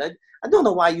salesman. I don't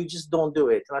know why you just don't do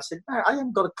it. And I said, I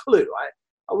haven't got a clue.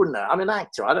 I wouldn't know. I'm an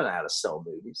actor. I don't know how to sell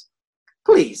movies.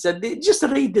 Please, just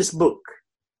read this book.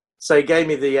 So he gave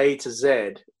me the A to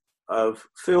Z of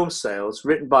film sales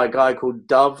written by a guy called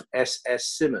Dove S.S.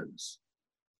 Simmons.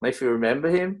 If you remember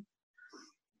him.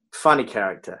 Funny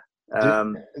character.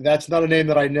 That's not a name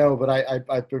that I know, but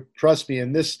I trust me,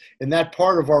 in that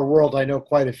part of our world, I know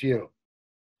quite a few.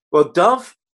 Well,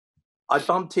 Dove, I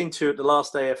bumped into at the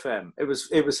last AFM. It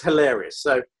was hilarious.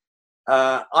 So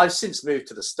I've since moved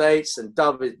to the States, and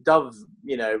Dove,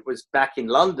 was back in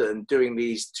London doing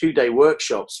these 2-day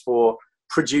workshops for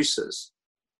producers.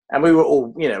 And we were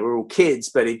all, we were all kids,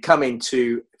 but he'd come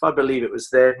into, if I believe it was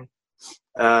then,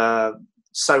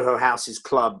 Soho Houses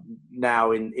Club,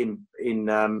 now in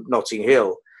Notting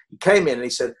Hill. He came in and he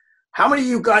said, "How many of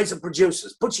you guys are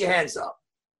producers? Put your hands up."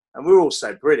 And we were all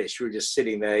so British. We were just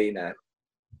sitting there,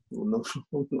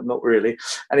 not really.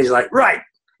 And he's like, "Right,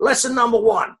 lesson number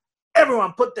 1.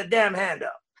 Everyone put the damn hand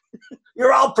up.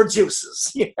 You're all producers."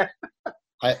 Yeah.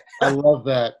 I love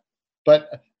that. But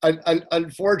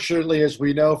unfortunately, as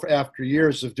we know, after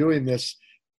years of doing this,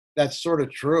 that's sort of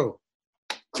true.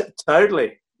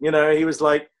 Totally. He was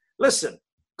like, "Listen,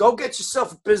 go get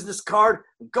yourself a business card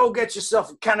and go get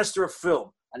yourself a canister of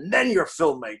film, and then you're a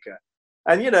filmmaker."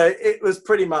 And, it was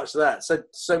pretty much that. So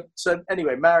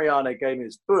anyway, Mariano gave me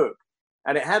this book,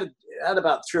 and it had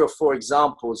about 3 or 4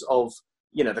 examples of,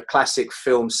 the classic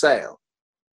film sale.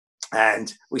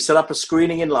 And we set up a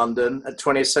screening in London at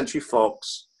 20th Century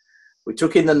Fox. We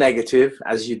took in the negative,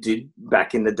 as you did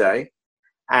back in the day.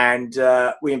 And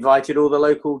we invited all the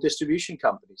local distribution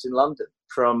companies in London,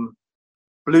 from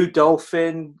Blue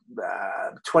Dolphin,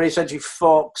 20th Century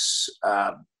Fox,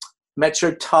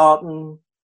 Metro Tartan,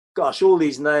 gosh, all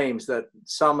these names that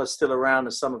some are still around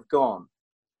and some have gone.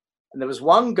 And there was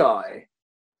one guy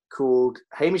called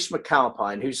Hamish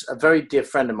McAlpine, who's a very dear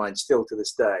friend of mine still to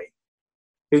this day,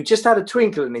 who just had a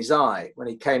twinkle in his eye when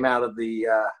he came out of the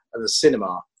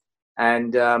cinema,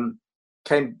 and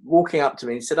came walking up to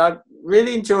me and said, "I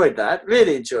really enjoyed that,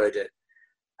 really enjoyed it."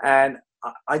 And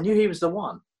I knew he was the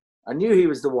one.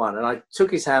 And I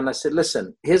took his hand and I said,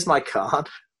 "Listen, here's my card."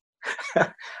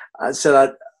 I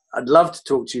said, I'd love to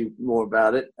talk to you more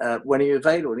about it. When are you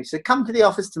available? And he said, "Come to the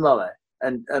office tomorrow.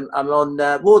 And I'm on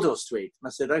Wardour Street." And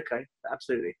I said, "Okay,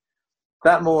 absolutely."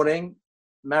 That morning,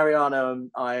 Mariano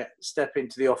and I step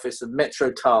into the office of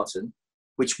Metro Tartan,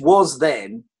 which was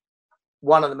then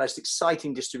one of the most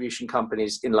exciting distribution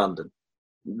companies in London.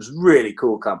 It was a really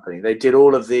cool company. They did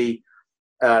all of the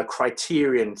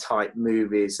Criterion type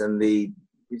movies and the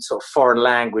sort of foreign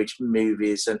language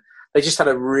movies, and they just had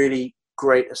a really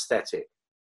great aesthetic.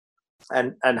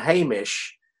 And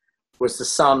Hamish was the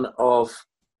son of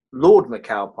Lord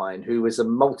McAlpine, who was a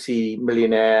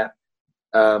multi-millionaire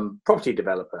property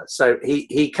developer. So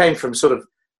he came from sort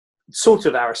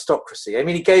of aristocracy. I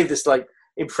mean, he gave this like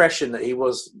impression that he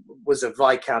was a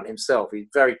viscount himself. He's a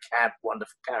very camp,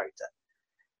 wonderful character.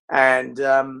 And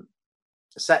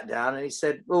sat down and he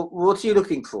said, "Well, what are you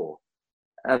looking for?"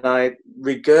 And I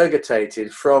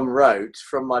regurgitated from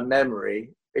my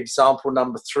memory, example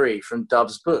number 3 from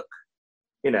Dove's book.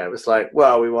 It was like,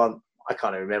 "Well, we want," I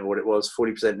can't even remember what it was,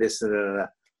 40% this and that.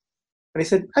 And he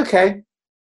said, "Okay,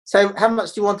 so how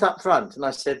much do you want up front?" And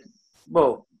I said,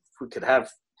 "Well, if we could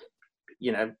have,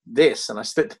 this." And I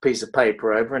slipped a piece of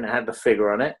paper over and it had the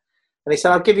figure on it. And he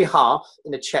said, "I'll give you half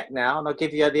in a check now, and I'll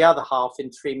give you the other half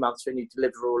in 3 months when you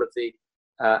deliver all of the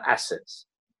assets."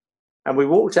 And we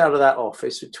walked out of that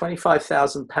office with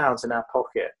 £25,000 in our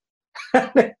pocket.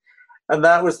 And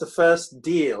that was the first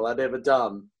deal I'd ever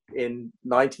done in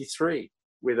 '93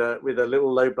 with a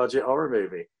little low budget horror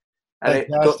movie. And it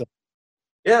was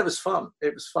fun.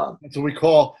 It was fun. That's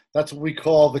what we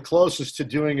call the closest to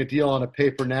doing a deal on a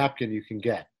paper napkin you can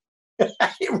get.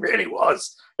 It really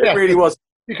was. Really was.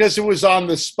 Because it was on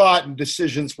the spot and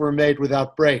decisions were made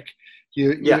without break.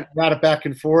 You got it back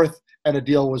and forth and a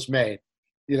deal was made.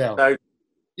 No,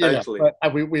 totally.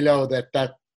 But we know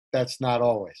that's not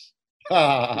always.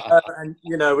 And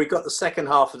we got the second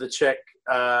half of the check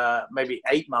maybe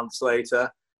 8 months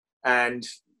later, and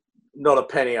not a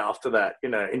penny after that.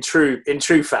 In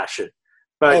true fashion.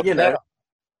 But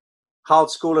hard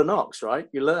school of knocks, right?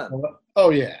 You learn.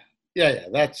 Oh yeah.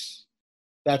 That's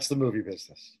the movie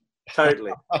business.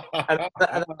 Totally. And at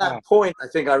that point, I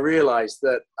think I realized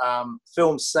that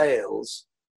film sales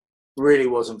really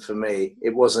wasn't for me.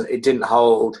 It didn't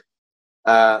hold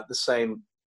the same.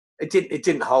 It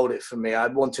didn't hold it for me. I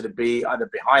wanted to be either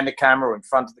behind the camera or in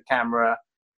front of the camera.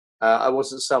 I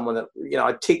wasn't someone that,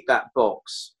 I ticked that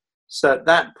box. So at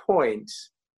that point,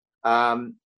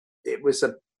 it was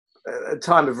a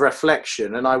time of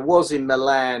reflection. And I was in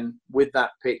Milan with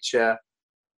that picture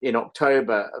in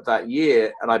October of that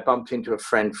year. And I bumped into a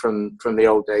friend from the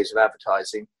old days of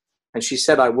advertising. And she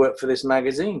said, "I work for this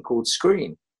magazine called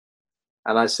Screen."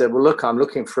 And I said, "Well, look, I'm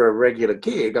looking for a regular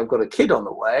gig. I've got a kid on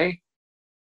the way.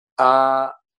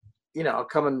 I'll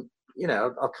come and,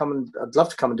 I'd love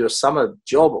to come and do a summer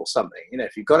job or something,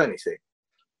 if you've got anything."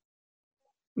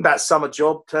 That summer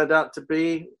job turned out to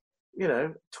be,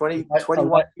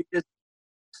 21 years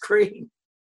Screen.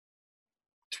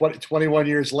 21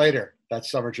 years later, that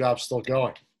summer job's still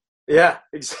going. Yeah,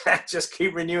 exactly. Just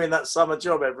keep renewing that summer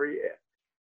job every year.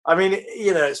 I mean,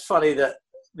 it's funny that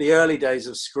the early days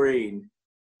of Screen,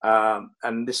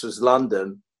 and this was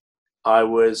London, I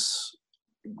was,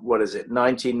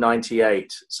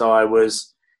 1998. So I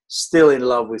was still in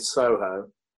love with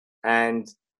Soho and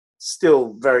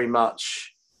still very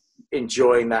much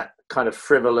enjoying that kind of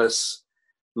frivolous,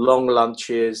 long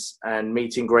lunches and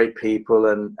meeting great people.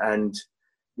 And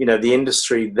the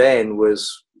industry then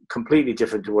was completely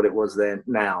different to what it was then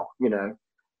now.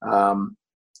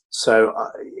 So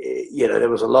there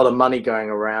was a lot of money going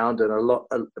around, and a lot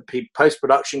of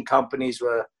post-production companies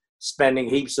were spending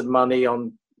heaps of money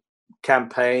on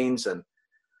campaigns, and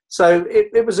so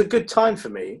it was a good time for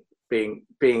me being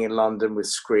in London with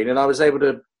Screen, and I was able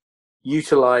to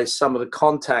utilize some of the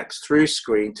contacts through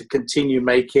Screen to continue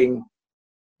making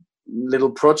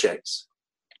little projects.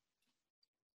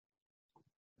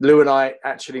 Lou and I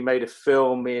actually made a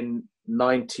film in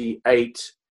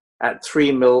 '98 at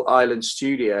 3 Mill Island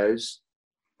Studios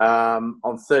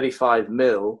on 35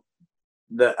 mil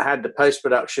that had the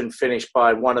post-production finished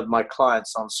by one of my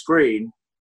clients on Screen.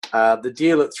 The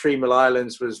deal at 3 Mill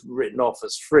Islands was written off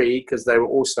as free because they were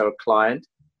also a client.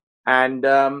 And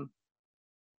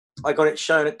I got it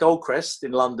shown at Goldcrest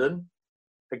in London,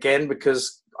 again,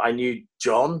 because I knew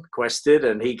John Quested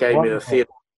and he gave me the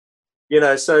theatre.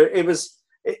 So it was,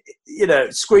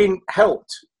 Screen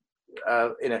helped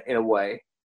in a way.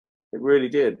 It really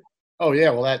did. Oh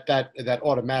yeah, well that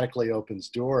automatically opens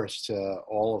doors to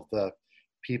all of the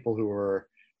people who are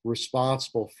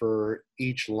responsible for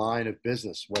each line of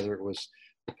business, whether it was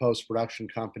the post-production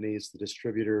companies, the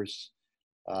distributors,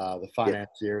 the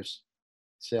financiers,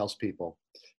 salespeople.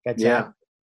 Yeah.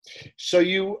 So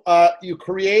you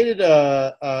created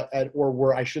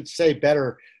or I should say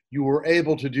better, you were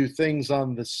able to do things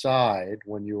on the side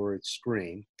when you were at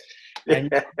Screen, and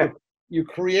you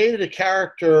created a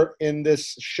character in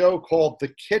this show called The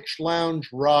Kitsch Lounge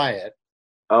Riot.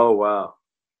 Oh, wow.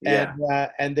 Yeah.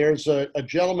 And there's a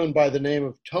gentleman by the name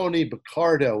of Tony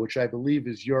Baccardo, which I believe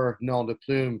is your nom de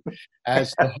plume,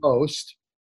 as the host.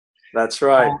 That's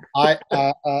right. I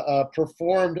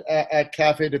performed at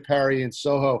Cafe de Paris in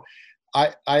Soho.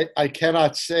 I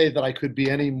cannot say that I could be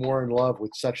any more in love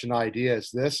with such an idea as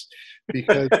this,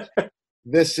 because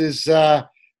this is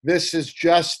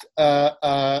just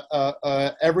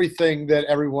everything that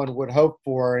everyone would hope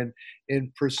for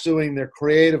in pursuing their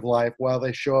creative life while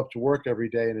they show up to work every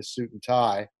day in a suit and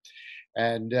tie.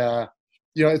 And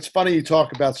it's funny you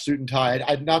talk about suit and tie.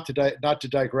 Not to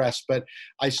digress, but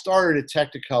I started at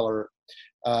Technicolor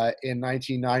in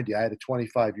 1990. I had a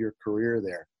 25-year career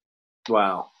there.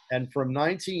 Wow. And from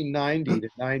 1990 to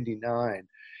 99.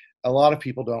 A lot of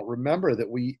people don't remember that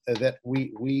we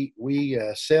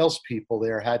salespeople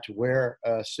there had to wear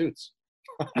suits.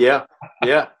 Yeah,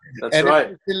 that's right.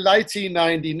 In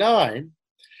 1999,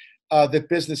 the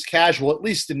business casual, at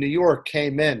least in New York,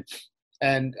 came in,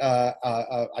 and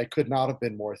I could not have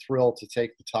been more thrilled to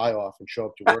take the tie off and show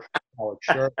up to work in a collared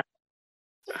shirt.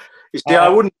 You see, I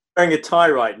wouldn't be wearing a tie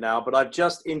right now, but I've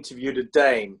just interviewed a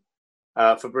dame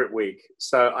for Brit Week,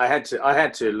 so I had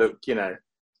to look,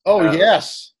 Oh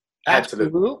yes.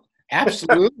 Absolutely.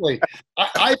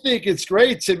 I think it's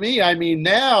great to me. I mean,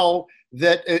 now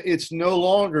that it's no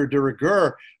longer de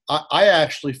rigueur, I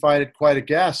actually find it quite a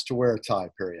gas to wear a tie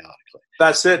periodically.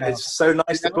 That's it. It's so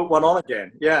nice to put one on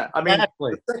again. Yeah. I mean,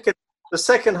 exactly. The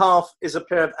second half is a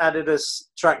pair of Adidas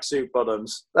tracksuit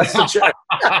bottoms. That's the joke.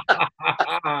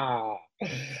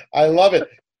 I love it.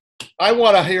 I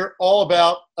want to hear all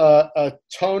about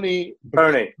Tony.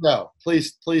 No,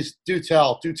 please do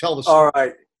tell the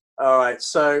story. All right.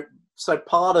 So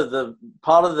part of the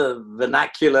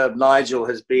vernacular of Nigel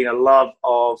has been a love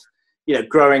of,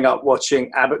 growing up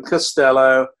watching Abbott and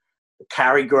Costello,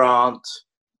 Cary Grant,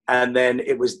 and then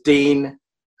it was Dean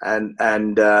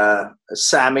and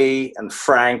Sammy and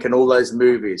Frank and all those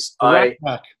movies. I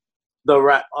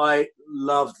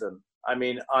love them. I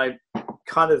mean, I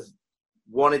kind of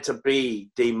wanted to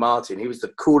be Dean Martin. He was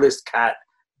the coolest cat,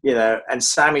 and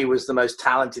Sammy was the most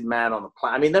talented man on the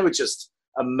planet. I mean, they were just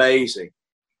amazing.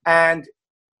 And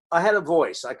I had a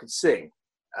voice. I could sing.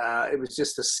 It was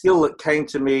just a skill that came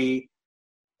to me.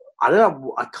 I don't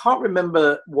know. I can't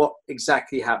remember what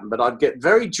exactly happened, but I'd get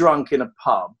very drunk in a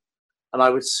pub and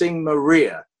I would sing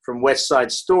Maria from West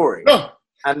Side Story. Oh.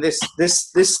 And this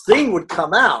thing would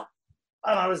come out.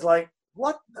 And I was like,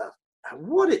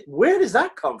 where does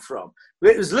that come from?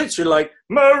 It was literally like,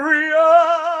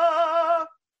 Maria.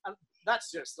 And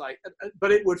that's just like,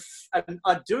 but it would, and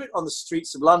I'd do it on the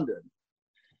streets of London.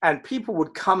 And people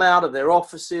would come out of their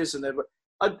offices and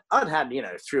I'd had,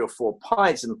 3 or 4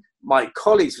 pints, and my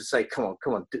colleagues would say, come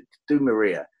on, do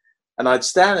Maria. And I'd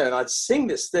stand there and I'd sing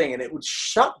this thing, and it would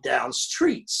shut down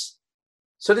streets.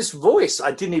 So this voice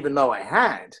I didn't even know I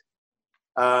had,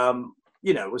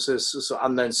 was a sort of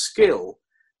unknown skill.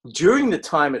 During the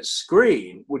time at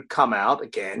Screen would come out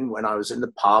again when I was in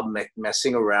the pub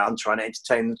messing around, trying to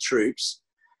entertain the troops.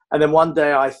 And then one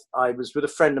day I was with a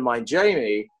friend of mine,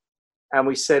 Jamie, and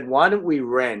we said, why don't we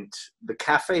rent the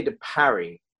Café de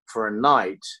Paris for a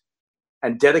night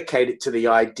and dedicate it to the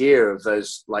idea of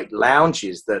those like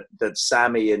lounges that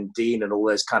Sammy and Dean and all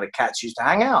those kind of cats used to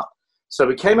hang out. So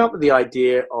we came up with the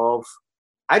idea of,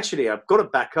 actually, I've got to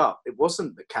back up. It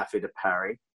wasn't the Café de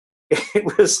Paris.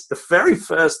 It was the very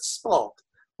first spot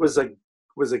was a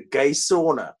gay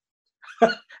sauna,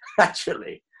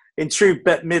 actually, in true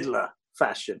Bette Midler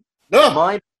fashion.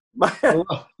 No,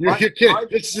 you're kidding.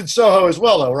 This is in Soho as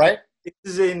well, though, right?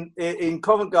 This is in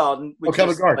Covent Garden, which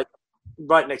Covent is Garden. Like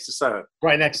right next to Soho.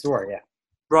 Right next door, yeah.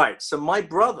 Right. So my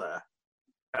brother,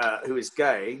 who is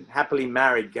gay, happily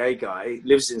married gay guy,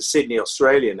 lives in Sydney,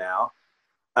 Australia now.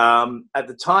 At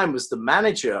the time was the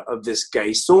manager of this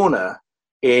gay sauna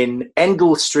in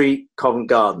Endell Street, Covent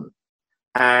Garden.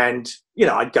 And,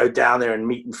 I'd go down there and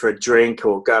meet him for a drink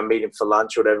or go and meet him for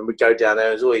lunch or whatever. And we'd go down there.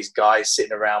 There's all these guys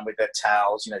sitting around with their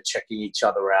towels, checking each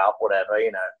other out, whatever,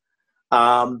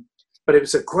 But it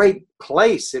was a great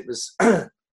place. It was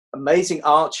amazing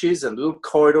arches and little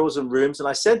corridors and rooms. And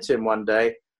I said to him one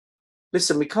day,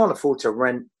 listen, we can't afford to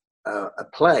rent a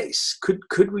place.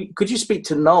 Could you speak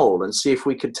to Noel and see if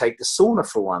we could take the sauna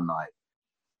for one night?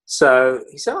 So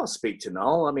he said, I'll speak to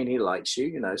Noel. I mean, he likes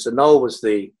you, So Noel was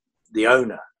the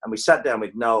owner. And we sat down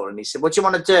with Noel and he said, what do you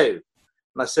want to do?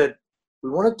 And I said, we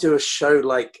want to do a show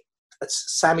like a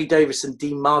Sammy Davis and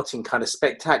Dean Martin kind of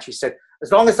spectacular. He said,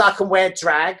 as long as I can wear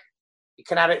drag, you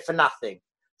can have it for nothing.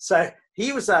 So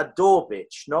he was our door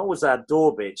bitch. Noel was our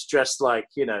door bitch, dressed like,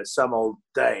 some old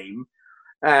dame.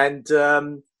 And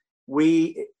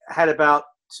we had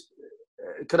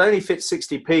could only fit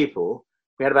 60 people.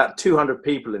 We had about 200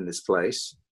 people in this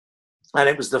place. And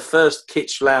it was the first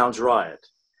Kitsch Lounge riot.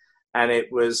 And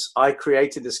I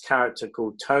created this character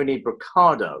called Tony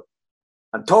Bricado.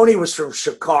 And Tony was from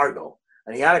Chicago.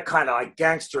 And he had a kind of like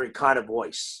gangstery kind of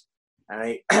voice. And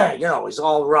he, he's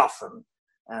all rough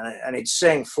and he'd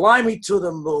sing, fly me to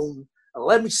the moon, and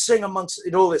let me sing amongst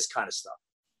all this kind of stuff.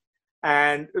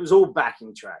 And it was all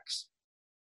backing tracks.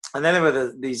 And then there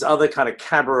were these other kind of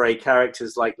cabaret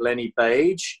characters like Lenny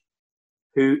Page,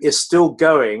 who is still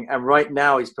going. And right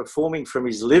now he's performing from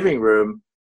his living room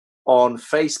on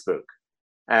Facebook.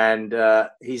 And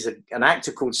he's an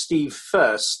actor called Steve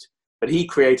First, but he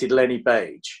created Lenny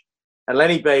Page. And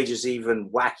Lenny Page is even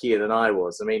wackier than I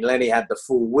was. I mean, Lenny had the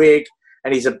full wig,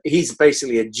 and he's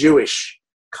basically a Jewish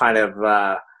kind of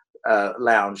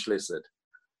lounge lizard.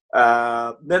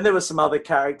 Then there were some other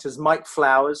characters. Mike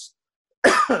Flowers.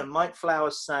 Mike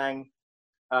Flowers sang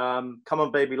Come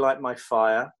On Baby Light My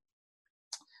Fire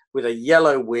with a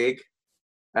yellow wig,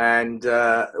 and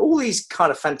all these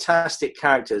kind of fantastic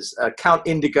characters. Count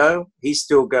Indigo, he's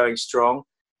still going strong.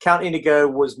 Count Indigo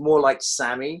was more like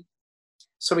Sammy.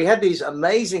 So we had these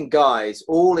amazing guys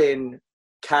all in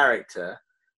character,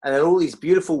 and then all these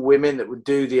beautiful women that would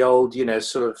do the old,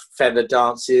 sort of feather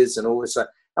dances and all this stuff.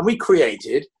 And we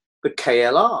created the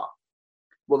KLR.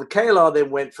 Well, the KLR then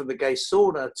went from the gay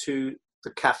sauna to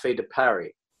the Café de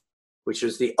Paris, which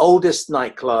was the oldest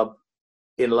nightclub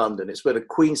in London. It's where the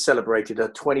Queen celebrated her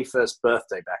 21st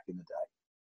birthday back in the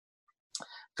day.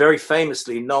 Very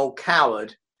famously, Noel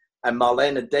Coward and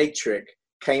Marlena Dietrich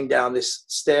came down this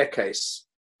staircase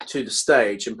to the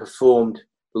stage and performed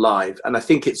live. And I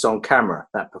think it's on camera,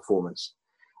 that performance.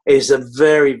 It is a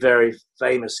very, very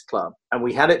famous club. And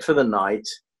we had it for the night,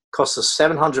 cost us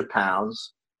 £700.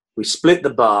 We split the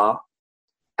bar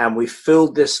and we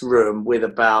filled this room with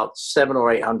about 700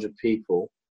 or 800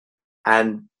 people.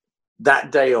 And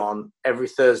that day on, every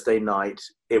Thursday night,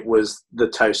 it was the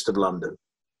toast of London.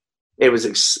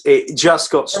 It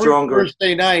just got stronger. Every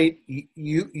Thursday night,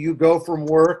 you go from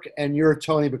work and you're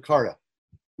Tony Bricado.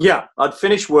 Yeah, I'd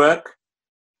finish work.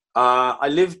 I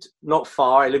lived not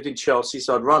far. I lived in Chelsea,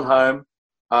 so I'd run home.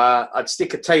 I'd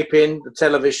stick a tape in the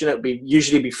television. It would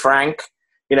usually be Frank,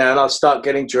 and I'd start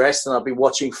getting dressed and I'd be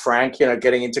watching Frank,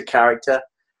 getting into character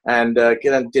and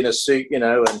get a dinner suit, and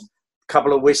a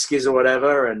couple of whiskeys or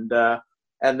whatever, and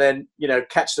then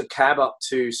catch the cab up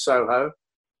to Soho.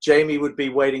 Jamie would be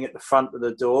waiting at the front of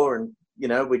the door, and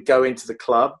we'd go into the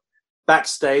club.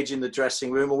 Backstage in the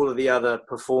dressing room, all of the other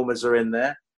performers are in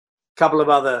there. A couple of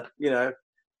other,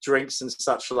 drinks and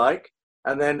such like.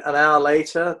 And then an hour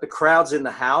later, the crowd's in the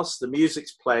house, the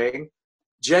music's playing.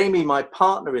 Jamie, my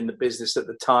partner in the business at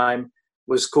the time,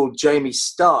 was called Jamie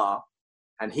Starr,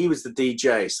 and he was the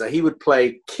DJ. So he would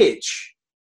play kitsch.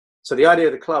 So the idea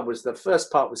of the club was the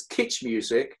first part was kitsch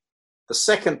music, the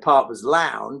second part was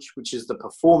lounge, which is the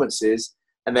performances,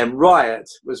 and then riot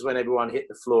was when everyone hit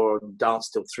the floor and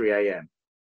danced till 3 a.m.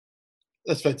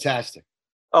 That's fantastic.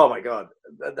 Oh my God,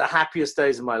 the happiest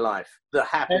days of my life. The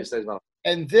happiest days of my life.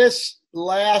 And this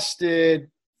lasted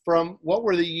from, what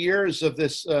were the years of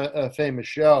this famous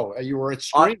show? You were at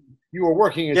Screen. You were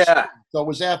working at Screen, so it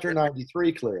was after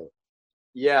 93, clearly.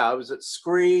 Yeah, I was at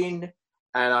Screen,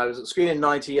 and I was at Screen in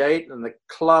 98, and the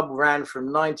club ran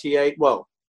from 98. Well,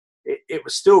 it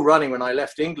was still running when I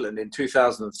left England in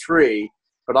 2003,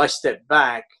 but I stepped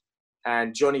back,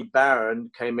 and Johnny Barron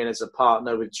came in as a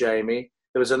partner with Jamie.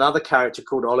 There was another character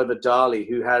called Oliver Darley,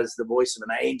 who has the voice of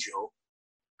an angel.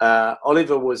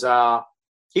 Oliver was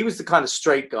he was the kind of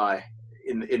straight guy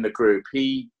in the group.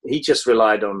 He just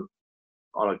relied on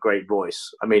a great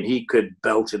voice. I mean, he could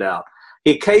belt it out.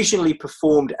 He occasionally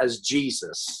performed as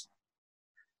Jesus.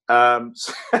 So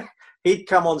he'd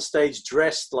come on stage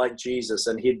dressed like Jesus,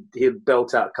 and he'd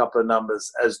belt out a couple of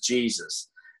numbers as Jesus.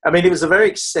 I mean, it was a very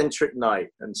eccentric night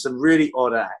and some really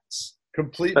odd acts.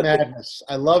 Complete madness.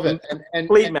 I love it.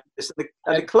 Complete madness.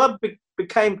 And the club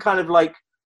became kind of like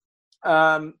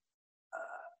a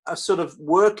sort of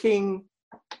working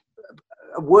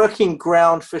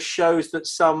ground for shows that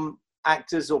some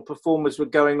actors or performers were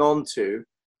going on to,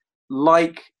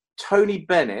 like Tony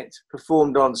Bennett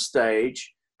performed on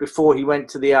stage before he went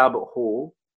to the Albert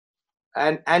Hall,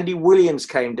 and Andy Williams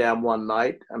came down one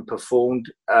night and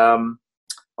performed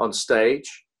on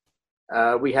stage.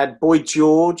 We had Boy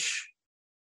George.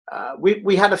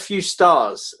 We had a few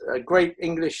stars. A great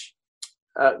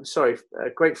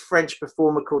great French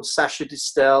performer called Sacha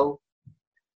Distel.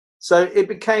 So it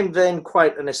became then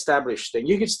quite an established thing.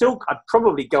 I'd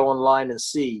probably go online and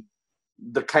see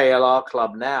the KLR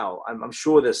Club now. I'm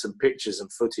sure there's some pictures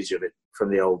and footage of it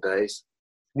from the old days.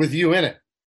 With you in it?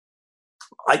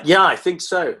 Yeah, I think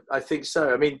so. I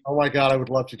mean, oh my God, I would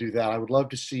love to do that. I would love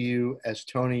to see you as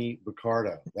Tony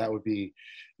Ricardo. That would be,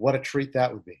 what a treat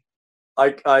that would be.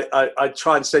 I'd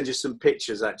try and send you some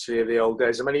pictures, actually, of the old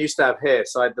days. I mean, I used to have hair,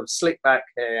 so I had the slick back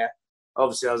hair.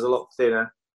 Obviously, I was a lot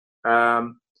thinner.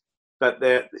 But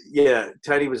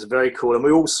Tony was very cool, and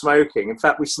we were all smoking. In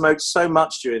fact, we smoked so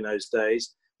much during those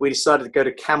days, we decided to go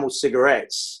to Camel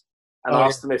Cigarettes and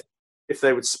ask them if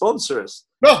they would sponsor us.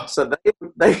 No. So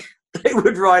they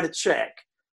would write a check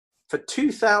for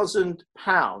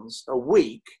 £2,000 a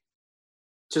week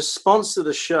to sponsor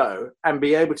the show and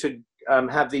be able to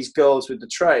have these girls with the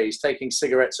trays taking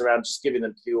cigarettes around, just giving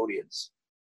them to the audience.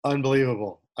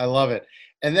 Unbelievable. I love it.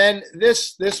 And then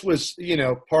this was,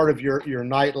 part of your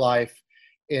nightlife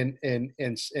in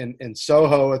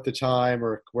Soho at the time,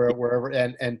 or wherever.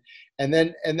 And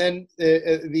then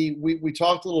we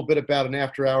talked a little bit about an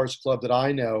after hours club that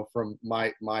I know from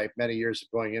my many years of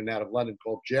going in and out of London,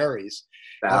 called Jerry's.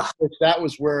 That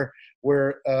was where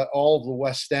all of the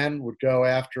West End would go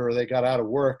after they got out of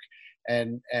work.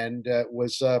 And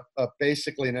was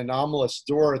basically an anomalous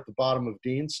door at the bottom of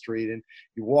Dean Street, and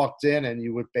you walked in and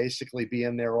you would basically be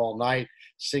in there all night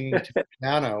singing to the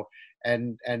piano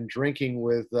and drinking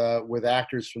with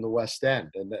actors from the West End,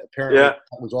 and apparently that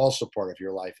was also part of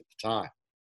your life at the time.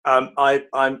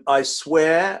 I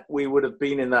swear we would have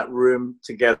been in that room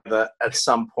together at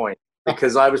some point,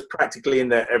 because I was practically in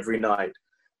there every night.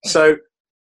 So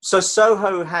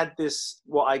Soho had this,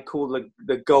 what I call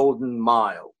the Golden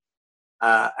Mile.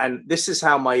 And this is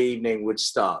how my evening would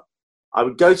start. I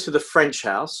would go to the French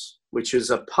House, which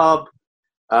is a pub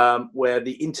where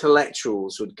the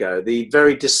intellectuals would go, the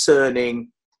very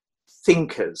discerning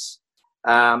thinkers.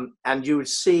 And you would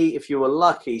see, if you were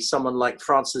lucky, someone like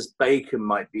Francis Bacon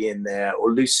might be in there,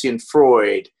 or Lucian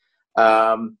Freud,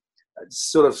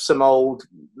 sort of some old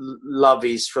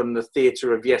lovies from the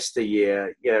theatre of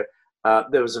yesteryear.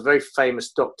 There was a very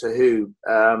famous Doctor Who,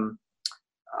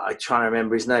 I try to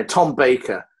remember his name, Tom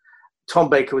Baker. Tom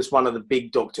Baker was one of the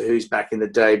big Doctor Who's back in the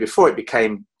day, before it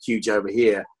became huge over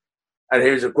here. And he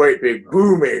was a great big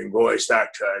booming voiced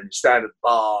actor, and stand at the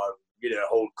bar,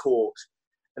 hold court.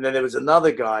 And then there was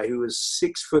another guy who was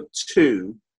 6'2",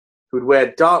 who would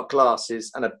wear dark glasses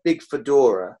and a big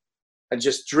fedora and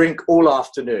just drink all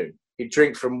afternoon. He'd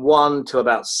drink from 1 till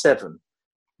about 7,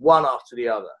 one after the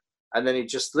other. And then he'd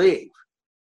just leave.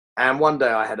 And one day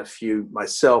I had a few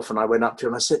myself, and I went up to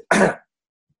him. I said,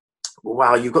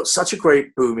 wow, you've got such a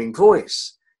great booming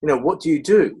voice. What do you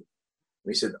do? And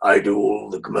he said, I do all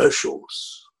the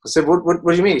commercials. I said, what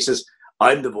do you mean? He says,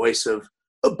 I'm the voice of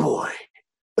a boy,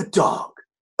 a dog,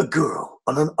 a girl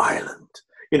on an island.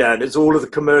 You know, there's all of the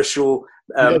commercial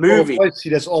movie. He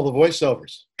does all the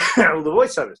voiceovers. All the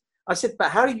voiceovers. I said, but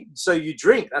how do you, so you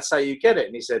drink, that's how you get it.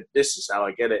 And he said, this is how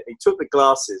I get it. He took the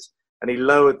glasses and he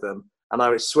lowered them. And I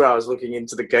would swear I was looking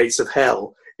into the gates of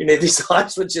hell. You know, his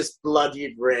eyes were just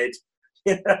bloodied red.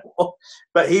 You know?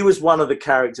 But he was one of the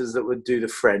characters that would do the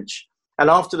French. And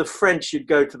after the French, you'd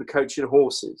go to the Coach and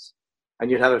Horses and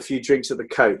you'd have a few drinks at the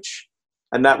Coach.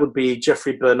 And that would be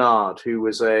Geoffrey Bernard, who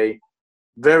was a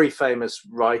very famous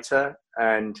writer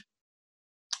and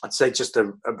I'd say just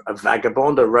a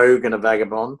vagabond, a rogue and a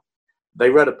vagabond. They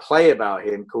wrote a play about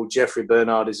him called Geoffrey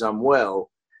Bernard is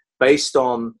Unwell, based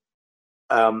on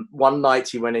one night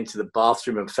he went into the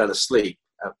bathroom and fell asleep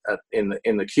in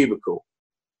the cubicle,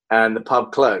 and the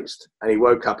pub closed, and he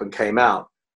woke up and came out,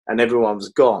 and everyone was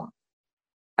gone.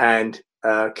 And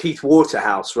Keith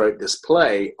Waterhouse wrote this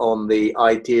play on the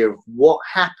idea of what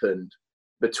happened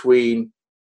between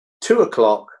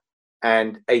 2:00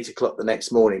 and 8:00 the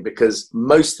next morning, because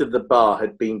most of the bar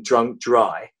had been drunk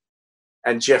dry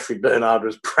and Geoffrey Bernard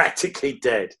was practically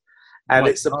dead. And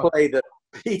it's a play that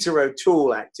Peter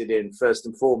O'Toole acted in first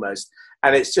and foremost.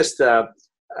 And it's just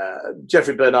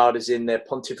Geoffrey Bernard is in there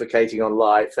pontificating on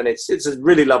life. And it's a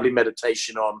really lovely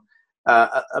meditation on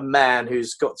a man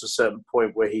who's got to a certain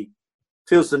point where he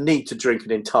feels the need to drink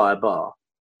an entire bar.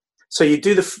 So you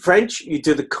do the French, you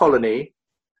do the Colony,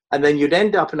 and then you'd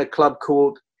end up in a club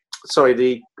called,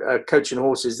 the Coach and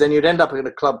Horses, then you'd end up in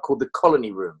a club called the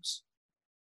Colony Rooms.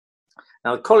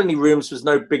 Now, the Colony Rooms was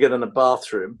no bigger than a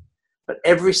bathroom, but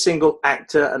every single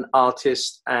actor and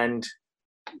artist and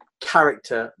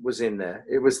character was in there.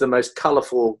 It was the most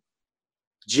colourful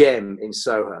gem in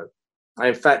Soho. And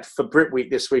in fact, for Brit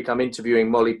Week this week, I'm interviewing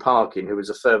Molly Parkin, who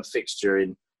was a firm fixture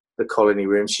in the Colony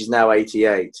Rooms. She's now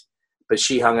 88, but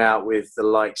she hung out with the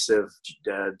likes of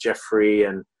Geoffrey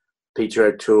and Peter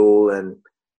O'Toole and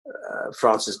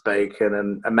Francis Bacon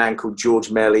and a man called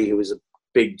George Melly, who was a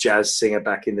big jazz singer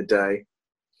back in the day.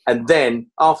 And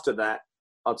then after that,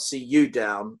 I'd see you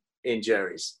down in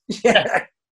Jerry's. Yeah.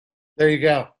 There you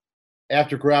go.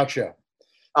 After Groucho.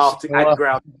 After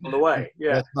Groucho on the way.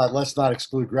 Yeah. Let's not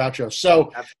exclude Groucho.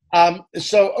 So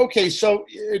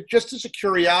just as a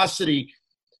curiosity,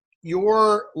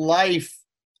 your life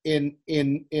in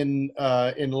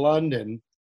London,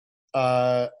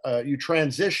 you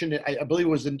transitioned. I believe it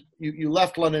was you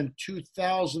left London in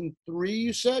 2003.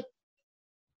 You said.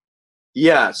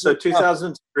 Yeah. So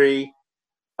 2003.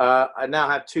 I now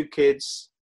have 2 kids.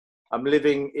 I'm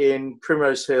living in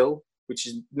Primrose Hill, which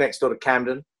is next door to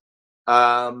Camden.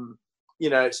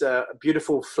 It's a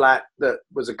beautiful flat that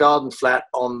was a garden flat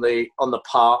on the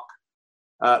park.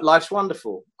 Life's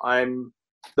wonderful. I'm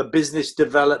the business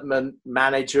development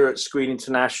manager at Screen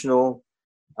International.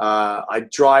 I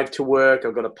drive to work.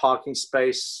 I've got a parking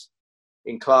space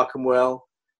in Clerkenwell.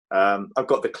 I've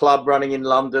got the club running in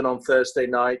London on Thursday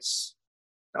nights.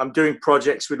 I'm doing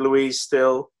projects with Louise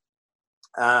still.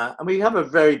 And we have a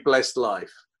very blessed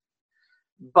life.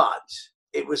 But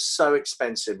it was so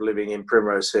expensive living in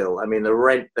Primrose Hill. I mean, the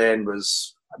rent then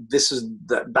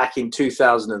back in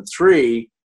 2003,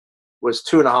 was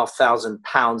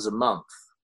 £2,500 a month.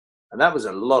 And that was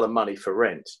a lot of money for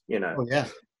rent, you know. Oh, yeah.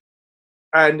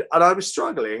 And I was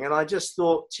struggling, and I just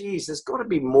thought, geez, there's got to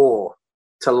be more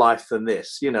to life than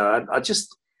this, you know.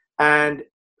 And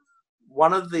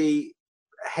one of the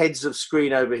heads of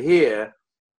Screen over here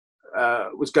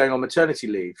was going on maternity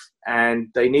leave, and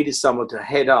they needed someone to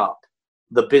head up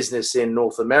the business in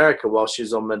North America while she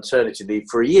was on maternity leave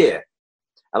for a year.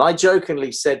 And I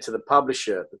jokingly said to the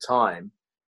publisher at the time,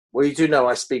 well, you do know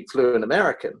I speak fluent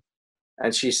American.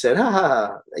 And she said,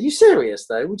 are you serious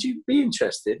though? Would you be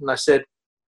interested? And I said,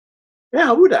 yeah,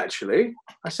 I would actually.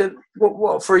 I said,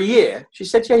 what, for a year? She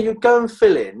said, yeah, you'd go and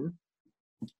fill in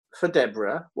for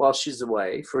Deborah while she's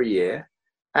away for a year.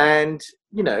 And,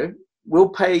 you know, we'll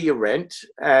pay your rent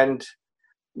and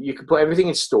you can put everything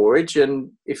in storage.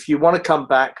 And if you want to come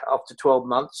back after 12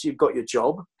 months, you've got your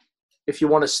job. If you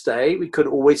want to stay, we could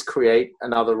always create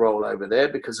another role over there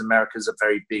because America's a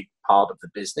very big part of the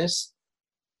business.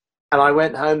 And I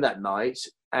went home that night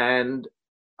and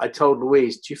I told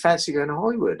Louise, do you fancy going to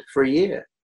Hollywood for a year?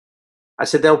 I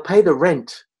said, they'll pay the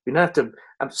rent. You don't have to.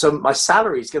 So my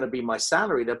salary is going to be my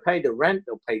salary. They'll pay the rent.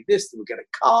 They'll pay this. We'll get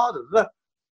a car.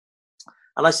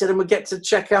 And I said, and we get to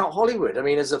check out Hollywood. I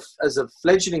mean, as a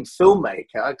fledgling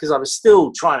filmmaker, because I was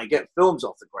still trying to get films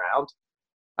off the ground,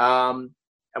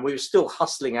 and we were still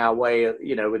hustling our way,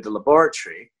 you know, with the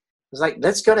laboratory. I was like,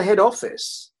 let's go to head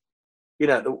office. You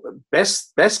know, the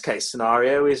best case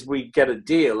scenario is we get a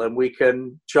deal and we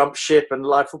can jump ship and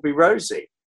life will be rosy.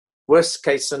 Worst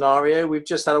case scenario, we've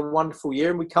just had a wonderful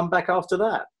year and we come back after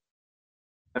that.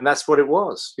 And that's what it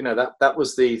was. That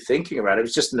was the thinking around it. It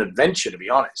was just an adventure, to be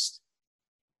honest.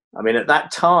 I mean, at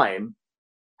that time,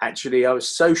 actually, I was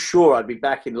so sure I'd be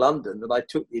back in London that I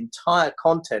took the entire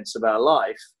contents of our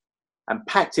life and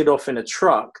packed it off in a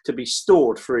truck to be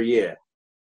stored for a year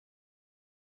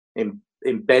in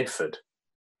Bedford.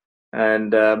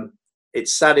 And it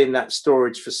sat in that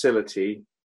storage facility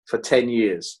for 10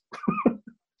 years.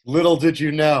 Little did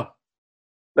you know.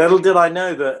 Little did I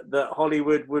know that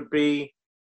Hollywood would be,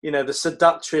 the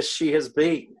seductress she has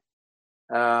been.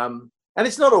 And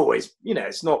it's not always,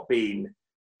 it's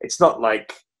not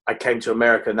like I came to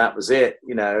America and that was it.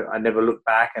 I never looked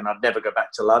back, and I'd never go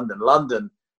back to London. London,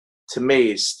 to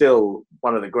me, is still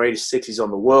one of the greatest cities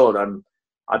on the world.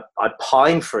 I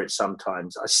pine for it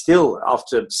sometimes. I still,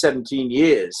 after 17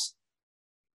 years,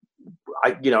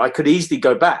 I could easily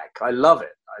go back. I love it.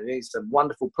 I think it's a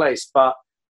wonderful place, but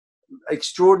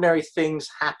extraordinary things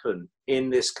happen in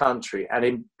this country, and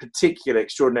in particular,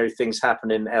 extraordinary things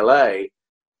happen in LA.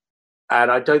 And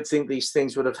I don't think these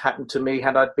things would have happened to me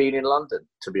had I been in London,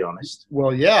 to be honest.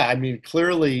 Well, yeah, I mean,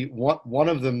 clearly one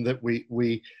of them that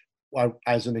we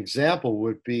as an example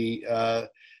would be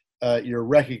your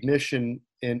recognition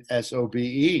in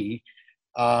SOBE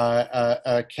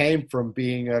came from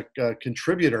being a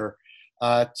contributor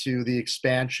to the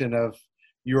expansion of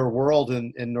your world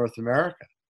in North America.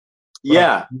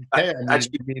 Yeah, I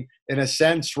mean, in a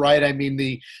sense, right? I mean,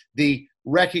 the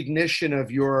recognition of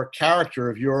your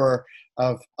character,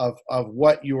 of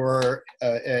what your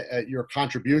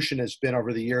contribution has been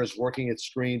over the years, working at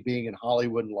screen, being in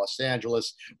Hollywood and Los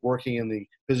Angeles, working in the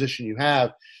position you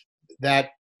have, that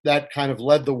kind of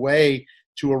led the way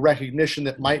to a recognition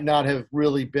that might not have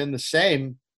really been the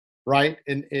same, right?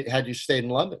 Had you stayed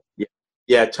in London.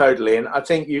 Yeah, totally. And I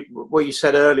think what you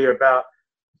said earlier about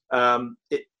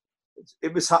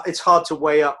it's hard to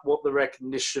weigh up what the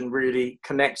recognition really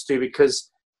connects to,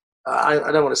 because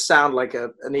I don't want to sound like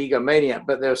an egomaniac,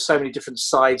 but there are so many different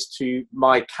sides to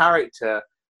my character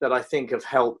that I think have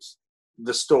helped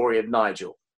the story of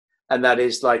Nigel. And that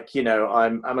is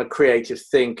I'm a creative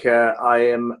thinker. I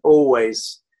am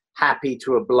always happy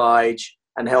to oblige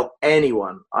and help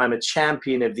anyone. I'm a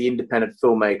champion of the independent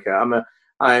filmmaker.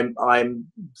 I'm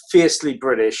fiercely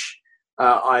British.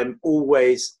 I'm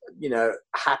always,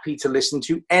 happy to listen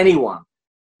to anyone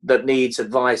that needs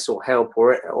advice or help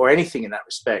or anything in that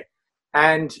respect.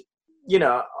 And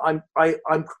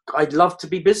I'd love to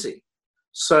be busy.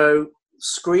 So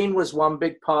screen was one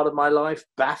big part of my life.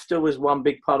 BAFTA was one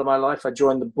big part of my life. I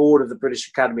joined the board of the British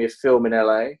Academy of Film in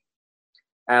LA,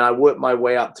 and I worked my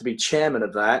way up to be chairman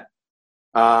of that.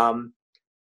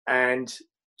 And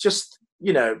just,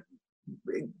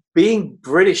 being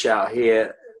British out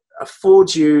here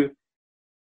affords you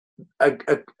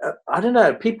I don't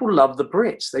know, people love the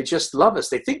Brits. They just love us.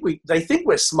 They think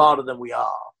we're smarter than we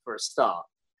are, for a start.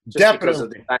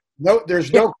 Definitely. No,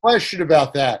 there's no question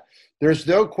about that. There's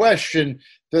no question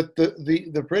that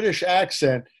the British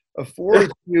accent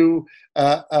affords you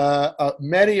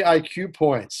many IQ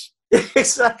points.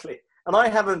 Exactly. And I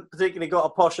haven't particularly got a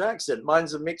posh accent.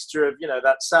 Mine's a mixture of,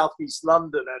 that Southeast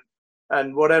London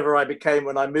and whatever I became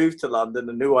when I moved to London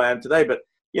and who I am today. But,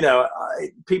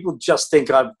 people just think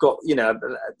I've got,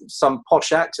 some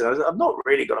posh accent. I've not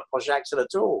really got a posh accent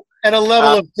at all. And a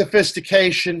level of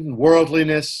sophistication,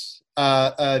 worldliness,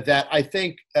 that I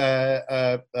think,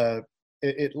 at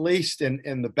least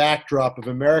in the backdrop of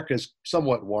America, is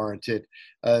somewhat warranted.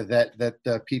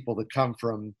 That people that come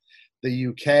from the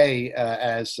UK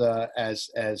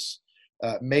as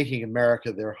making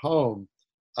America their home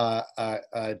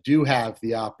do have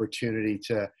the opportunity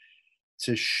to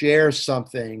share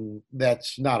something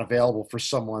that's not available for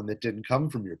someone that didn't come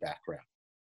from your background.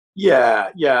 Yeah,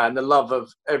 and the love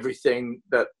of everything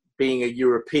that being a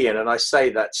European, and I say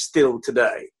that still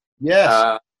today.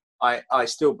 Yes. I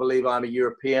still believe I'm a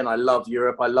European. I love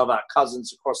Europe. I love our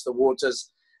cousins across the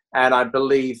waters. And I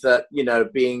believe that,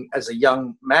 being as a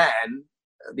young man,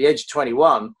 at the age of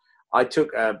 21, I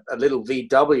took a little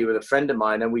VW with a friend of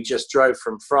mine, and we just drove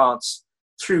from France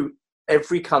through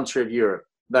every country of Europe.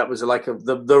 That was like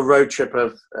the road trip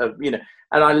of, and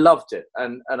I loved it.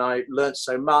 And I learned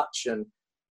so much. And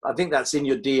I think that's in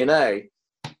your DNA.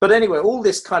 But anyway, all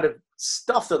this kind of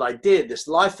stuff that I did, this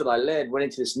life that I led, went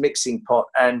into this mixing pot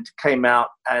and came out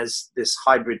as this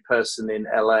hybrid person in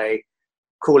LA.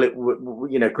 Call it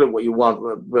what you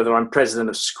want, whether I'm president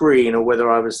of Screen or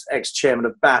whether I was ex-chairman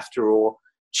of BAFTA or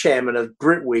chairman of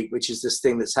Brit Week, which is this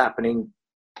thing that's happening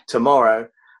tomorrow.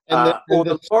 And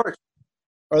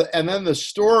then the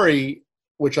story,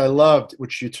 which I loved,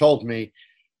 which you told me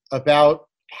about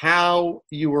how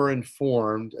you were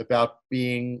informed about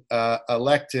being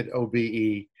elected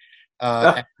OBE,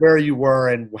 and where you were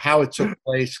and how it took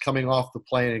place coming off the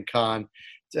plane in Cannes.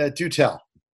 Do tell.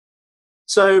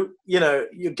 So,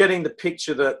 you're getting the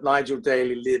picture that Nigel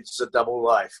Daly lives a double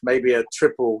life, maybe a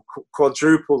triple,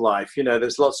 quadruple life.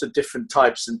 There's lots of different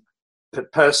types and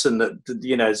person that,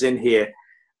 is in here.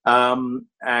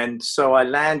 And so I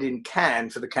land in Cannes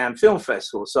for the Cannes Film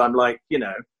Festival. So I'm like,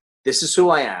 this is who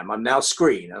I am. I'm now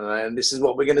Screen, and this is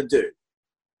what we're going to do.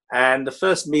 And the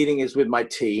first meeting is with my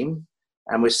team,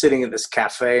 and we're sitting at this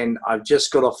cafe, and I've just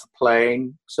got off the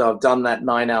plane. So I've done that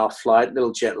 9-hour flight, a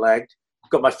little jet lagged.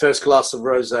 Got my first glass of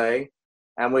rosé,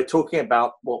 and we're talking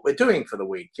about what we're doing for the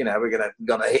week. We're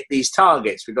gonna hit these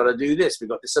targets. We've got to do this. We've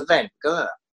got this event.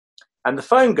 And the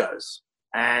phone goes,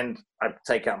 and I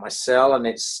take out my cell, and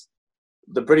it's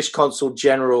the British Consul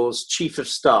General's Chief of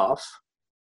Staff,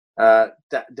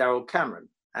 Daryl Cameron.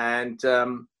 And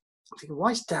I'm thinking,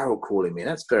 why is Daryl calling me?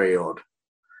 That's very odd.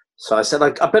 So I said,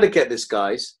 I better get this,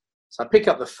 guys. So I pick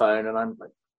up the phone, and I'm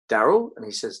like, Daryl? And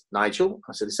he says, Nigel?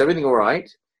 I said, is everything all right?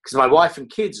 Because my wife and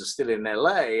kids are still in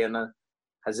LA, and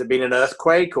has there been an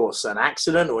earthquake or an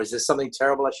accident, or is there something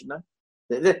terrible I should know?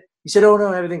 He said, oh,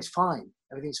 no, everything's fine.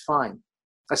 Everything's fine.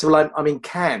 I said, well, I'm in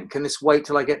Cannes. Can this wait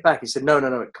till I get back? He said, no,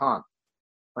 it can't.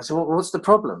 I said, well, what's the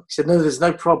problem? He said, no, there's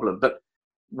no problem, but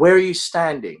where are you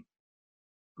standing?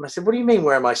 And I said, what do you mean,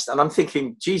 where am I standing? And I'm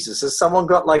thinking, Jesus, has someone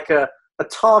got like a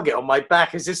target on my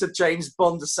back? Is this a James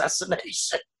Bond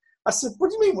assassination? I said,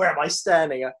 what do you mean, where am I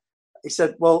standing? He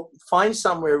said, well, find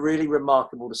somewhere really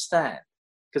remarkable to stand,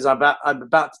 because I'm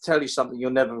about to tell you something you're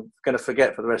never going to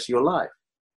forget for the rest of your life.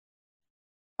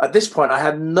 At this point, I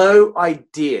had no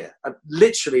idea,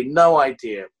 literally no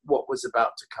idea what was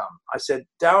about to come. I said,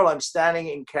 Daryl, I'm standing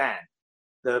in Cannes.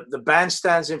 The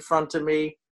bandstand's in front of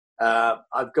me.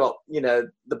 I've got,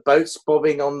 the boats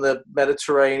bobbing on the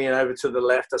Mediterranean over to the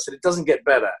left. I said, it doesn't get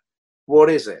better. What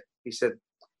is it? He said,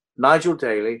 Nigel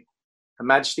Daly, Her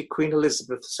Majesty Queen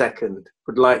Elizabeth II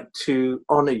would like to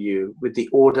honour you with the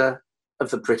Order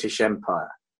of the British Empire.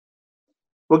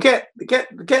 Well, get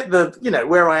the,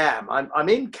 where I am. I'm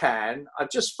in Cannes. I've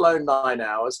just flown 9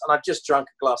 hours, and I've just drunk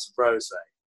a glass of rosé.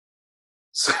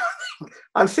 So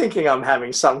I'm thinking I'm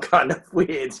having some kind of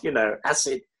weird,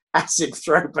 acid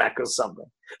throwback or something.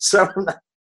 So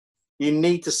you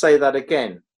need to say that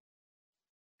again.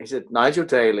 He said, Nigel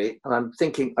Daly, and I'm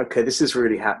thinking, okay, this is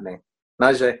really happening.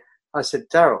 Nigel, I said,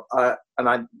 Daryl, and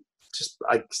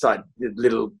I started, a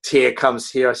little tear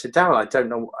comes here. I said, Daryl, I don't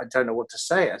know what to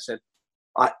say. I said,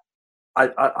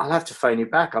 I'll have to phone you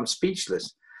back. I'm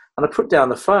speechless. And I put down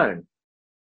the phone,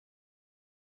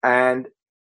 and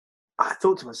I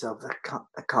thought to myself,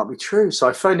 that can't be true. So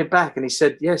I phoned him back, and he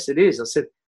said, yes, it is. I said,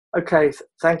 okay,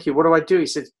 thank you. What do I do? He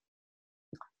said,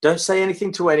 don't say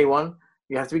anything to anyone.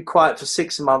 You have to be quiet for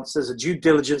 6 months. There's a due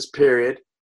diligence period.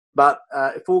 But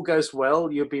if all goes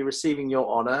well, you'll be receiving your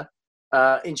honour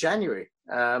in January.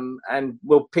 And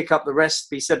we'll pick up the rest.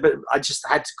 He said, but I just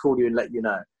had to call you and let you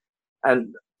know.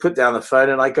 And put down the phone,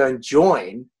 and I go and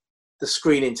join the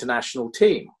Screen International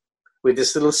team with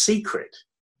this little secret.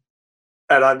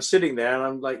 And I'm sitting there, and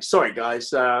I'm like, sorry,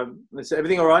 guys. I said,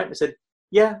 everything all right? I said,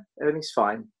 yeah, everything's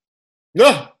fine.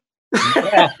 No,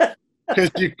 because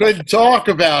you couldn't talk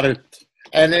about it.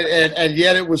 And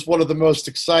yet it was one of the most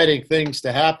exciting things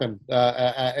to happen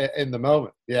in the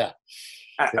moment. Yeah.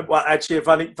 Well, actually,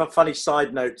 a funny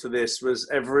side note to this was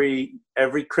every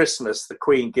Christmas, the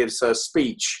Queen gives her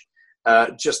speech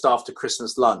just after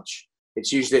Christmas lunch.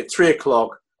 It's usually at 3:00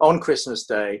 on Christmas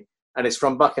Day, and it's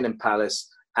from Buckingham Palace,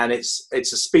 and it's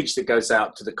a speech that goes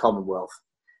out to the Commonwealth.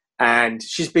 And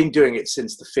she's been doing it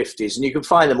since the 50s, and you can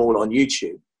find them all on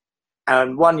YouTube.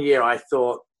 And one year I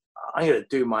thought, I'm going to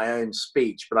do my own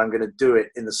speech, but I'm going to do it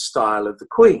in the style of the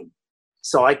Queen.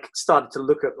 So I started to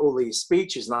look at all these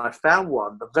speeches, and I found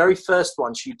one, the very first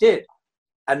one she did.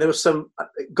 And there was some,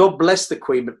 God bless the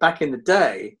Queen, but back in the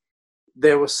day,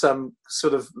 there were some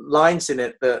sort of lines in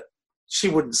it that she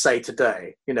wouldn't say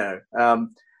today,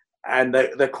 and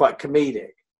they're quite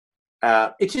comedic.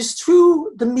 It is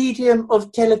through the medium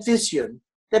of television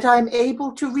that I'm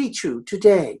able to reach you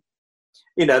today.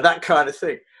 That kind of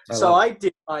thing. So I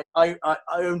did my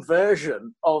own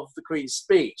version of the Queen's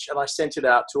speech, and I sent it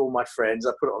out to all my friends.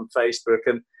 I put it on Facebook,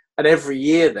 and every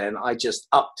year then I just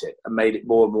upped it and made it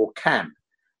more and more camp.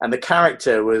 And the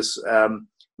character was,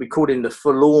 we called him the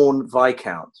Forlorn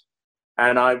Viscount.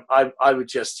 And I would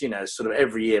just, sort of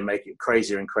every year make it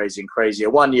crazier and crazier and crazier.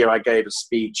 One year I gave a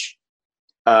speech,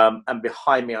 and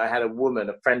behind me I had a woman,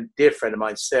 dear friend of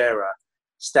mine, Sarah,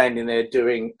 standing there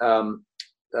doing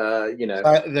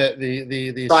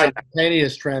The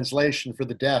simultaneous translation for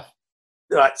the deaf.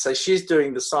 Right, so she's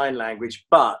doing the sign language,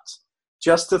 but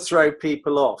just to throw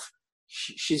people off,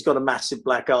 she's got a massive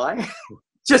black eye.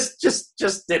 just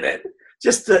did it,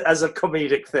 as a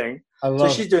comedic thing. So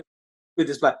she's doing with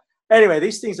this black. Anyway,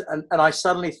 these things, and I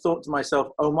suddenly thought to myself,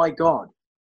 oh my God,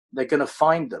 they're going to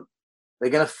find them. They're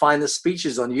going to find the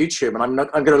speeches on YouTube, and I'm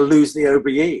going to lose the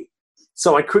OBE.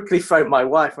 So I quickly phoned my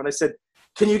wife and I said,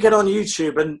 can you get on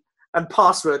YouTube and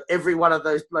password every one of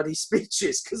those bloody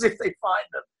speeches? Because if they find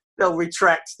them, they'll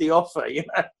retract the offer,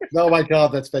 Oh my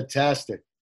God, that's fantastic.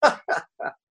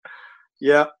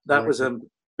 Yeah, that was a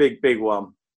big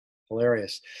one.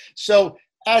 Hilarious. So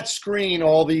at Screen,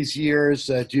 all these years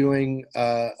doing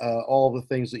all the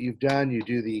things that you've done, you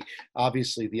do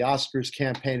obviously the Oscars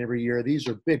campaign every year. These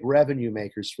are big revenue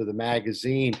makers for the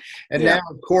magazine. And now,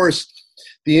 of course,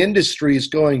 the industry is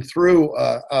going through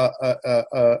a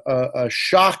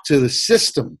shock to the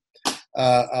system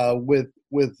with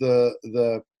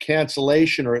the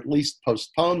cancellation or at least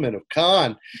postponement of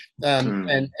Cannes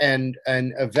and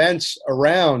events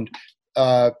around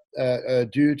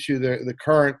due to the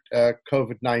current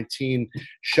COVID-19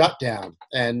 shutdown.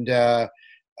 And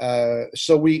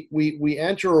so we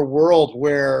enter a world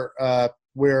where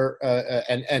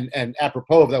and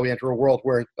apropos of that, we enter a world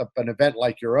where an event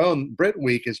like your own Brit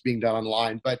Week is being done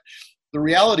online. But the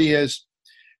reality is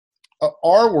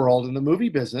our world in the movie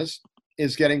business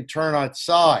is getting turned on its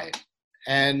side.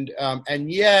 And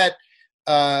yet,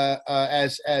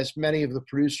 as many of the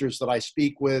producers that I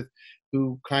speak with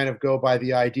who kind of go by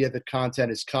the idea that content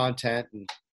is content, and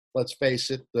let's face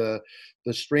it, the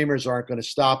streamers aren't going to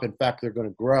stop. In fact, they're going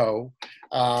to grow.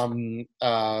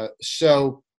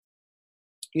 So,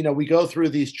 we go through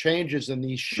these changes and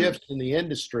these shifts in the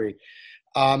industry.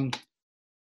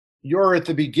 You're at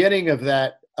the beginning of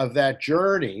that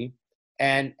journey,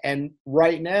 and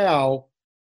right now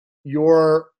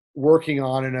you're working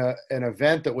on an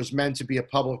event that was meant to be a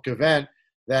public event,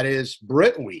 that is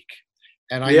Brit Week.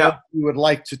 And I know you would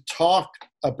like to talk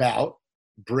about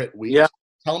Brit Week. Yeah.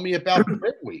 Tell me about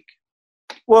Brit Week.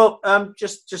 Well,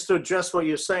 just to address what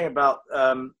you're saying about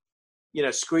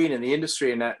Screen in the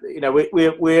industry, and that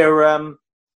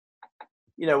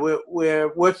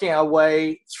we're working our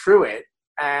way through it.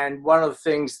 And one of the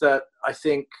things that I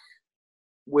think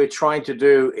we're trying to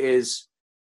do is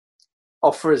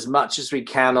offer as much as we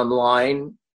can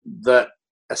online that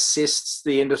assists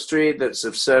the industry, that's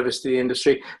of service to the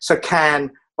industry. So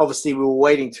Cannes, obviously we were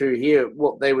waiting to hear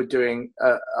what they were doing,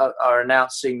 are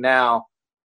announcing now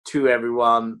to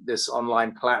everyone this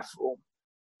online platform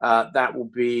that will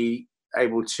be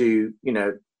able to,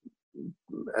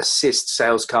 assist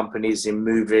sales companies in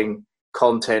moving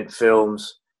content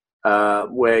films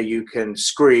where you can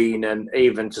screen and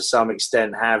even to some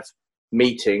extent have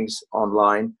meetings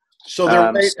online.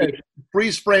 So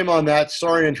freeze frame on that.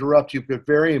 Sorry to interrupt you, but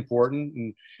very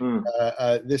important.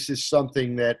 And this is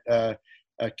something that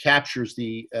captures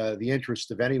the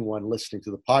interest of anyone listening to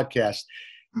the podcast.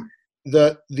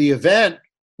 The event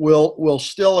will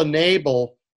still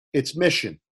enable its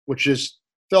mission, which is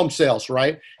film sales,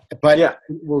 right? But it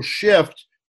will shift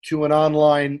to an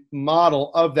online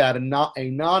model of that, and not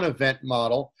a non-event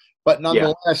model, but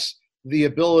nonetheless the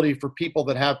ability for people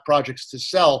that have projects to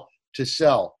sell.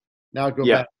 Now go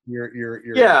back to your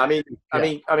I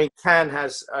mean, Cannes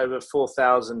has over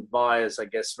 4,000 buyers, I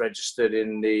guess, registered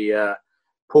in the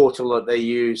portal that they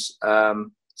use,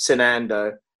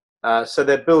 Cinando. So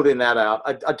they're building that out.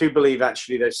 I do believe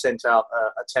actually they've sent out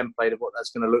a template of what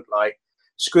that's going to look like.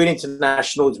 Screen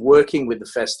International is working with the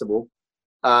festival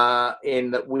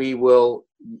in that we will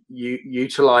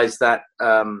utilize that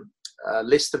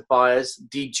list of buyers,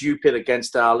 dedupe it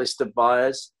against our list of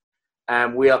buyers.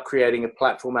 And we are creating a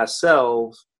platform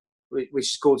ourselves, which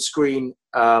is called Screen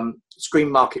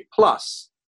Market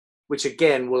Plus, which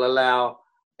again will allow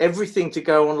everything to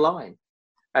go online.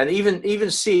 And even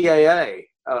CAA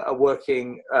are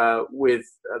working with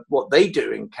what they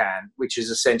do in Cannes, which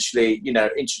is essentially,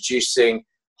 introducing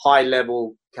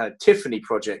high-level kind of Tiffany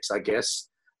projects, I guess,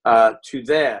 to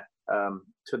their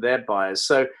buyers.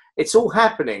 So it's all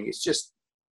happening. It's just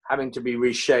having to be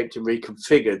reshaped and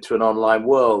reconfigured to an online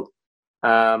world.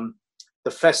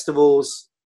 The festivals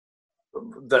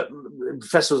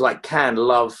like Cannes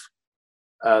love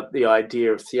the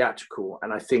idea of theatrical,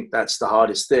 and I think that's the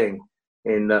hardest thing.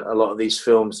 In that a lot of these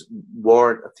films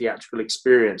warrant a theatrical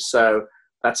experience, so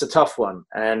that's a tough one.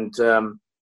 And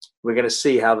we're going to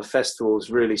see how the festivals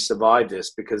really survive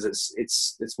this, because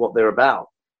it's what they're about,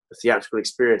 the theatrical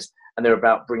experience, and they're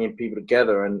about bringing people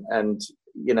together. And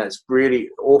it's really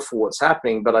awful what's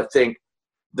happening, but I think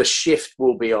the shift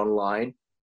will be online.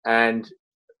 and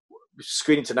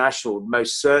Screen International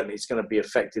most certainly is going to be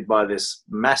affected by this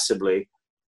massively.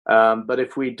 But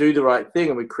if we do the right thing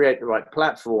and we create the right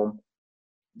platform,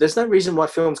 there's no reason why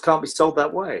films can't be sold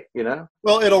that way, you know?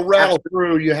 Well, it'll rattle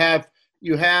through. You have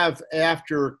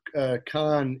after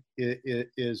Cannes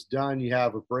is done, you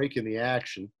have a break in the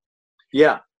action.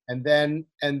 Yeah. And then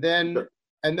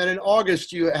in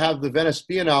August you have the Venice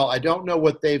Biennale. I don't know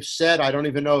what they've said. I don't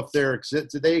even know if they're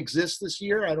do they exist this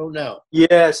year? I don't know.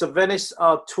 Yeah, so Venice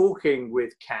are talking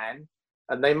with Cannes,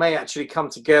 and they may actually come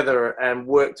together and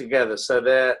work together. So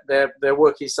they're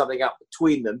working something out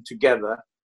between them together.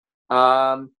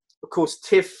 Of course,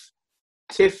 Toronto's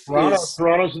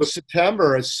in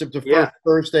September. It's the first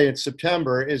Thursday in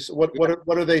September.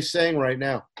 What are they saying right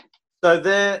now? So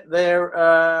they're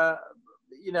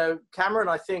you know, Cameron,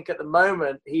 I think at the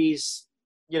moment he's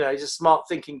a smart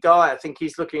thinking guy. I think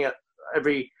he's looking at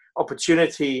every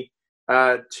opportunity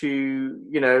to,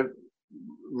 you know,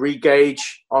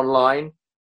 re-gauge online.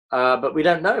 But we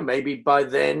don't know. Maybe by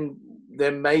then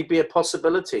there may be a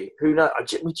possibility. Who knows?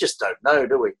 We just don't know,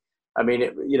 do we? I mean,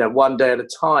 you know, one day at a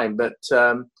time. But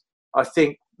I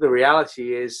think the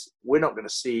reality is we're not going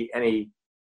to see any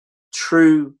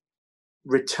true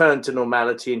return to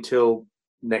normality until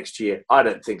next year. I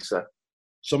don't think so.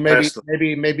 So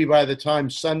maybe by the time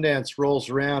Sundance rolls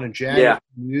around in January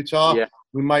in Utah,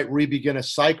 we might re-begin a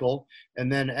cycle,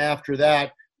 and then after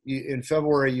that, in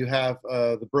February, you have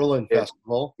the Berlin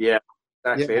Festival. Yeah,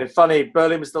 exactly. Yeah. And funny,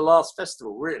 Berlin was the last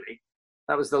festival. Really,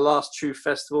 that was the last true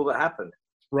festival that happened.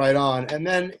 Right on. And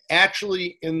then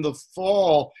actually in the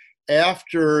fall,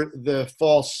 after the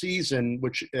fall season,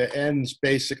 which ends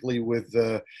basically with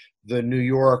the New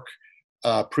York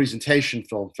Presentation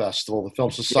Film Festival, the Film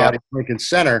Society of Lincoln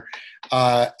Center.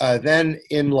 Then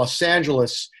in Los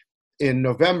Angeles in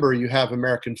November, you have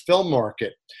American Film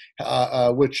Market,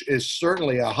 which is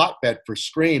certainly a hotbed for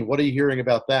Screen. What are you hearing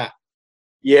about that?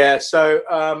 Yeah, so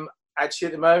actually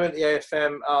at the moment, the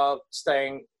AFM are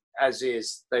staying as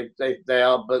is. They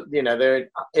are, but you know,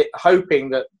 they're hoping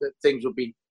that things will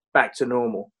be back to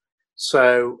normal.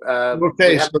 So so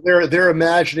they're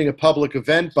imagining a public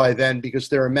event by then because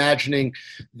they're imagining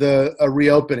a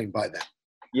reopening by then.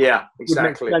 Yeah,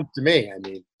 exactly. It would make sense to me. I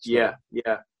mean, so.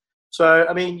 Yeah. So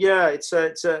I mean, yeah, it's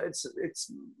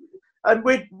and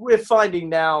we're finding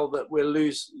now that we're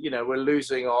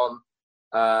losing on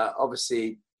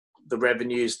obviously the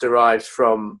revenues derived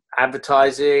from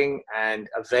advertising and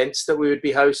events that we would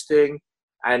be hosting,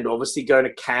 and obviously going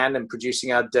to Cannes and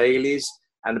producing our dailies.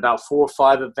 And about 4 or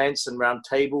 5 events and round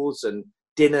tables and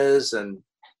dinners and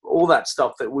all that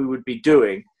stuff that we would be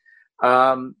doing.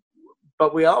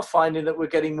 But we are finding that we're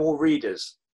getting more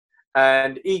readers.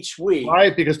 And each week...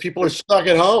 Right, because people are stuck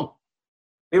at home.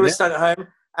 People are stuck at home,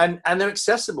 and they're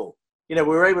accessible. You know,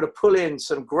 we're able to pull in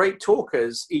some great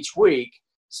talkers each week.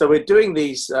 So we're doing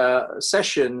these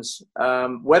sessions,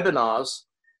 webinars,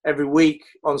 every week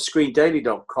on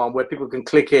screendaily.com where people can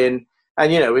click in. And,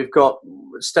 you know, we've got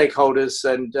stakeholders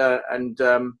and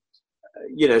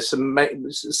you know, some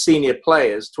senior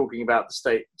players talking about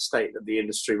the state of the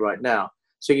industry right now.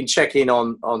 So you can check in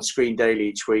on Screen Daily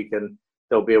each week and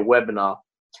there'll be a webinar.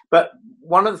 But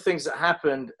one of the things that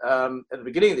happened at the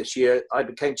beginning of this year, I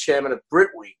became chairman of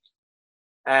Brit Week.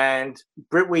 And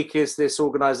Brit Week is this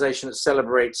organization that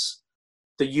celebrates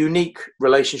the unique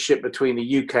relationship between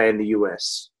the UK and the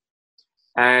US.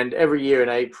 And every year in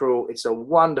April, it's a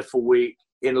wonderful week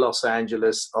in Los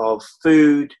Angeles of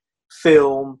food,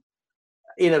 film,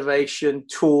 innovation,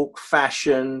 talk,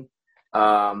 fashion,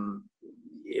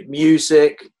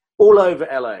 music, all over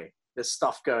LA. There's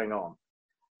stuff going on.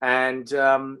 And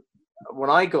when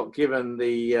I got given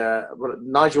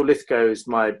Nigel Lithgow is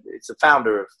it's the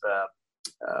founder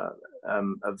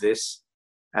of this,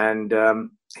 and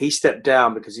he stepped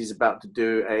down because he's about to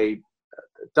do a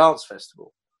dance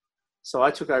festival. So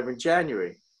I took over in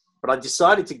January, but I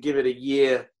decided to give it a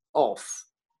year off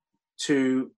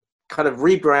to kind of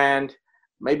rebrand,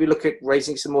 maybe look at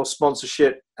raising some more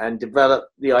sponsorship and develop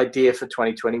the idea for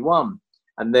 2021.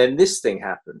 And then this thing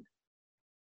happened.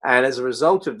 And as a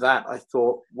result of that, I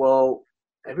thought, well,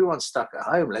 everyone's stuck at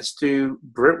home. Let's do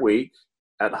Brit Week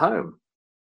at home.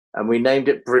 And we named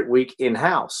it Brit Week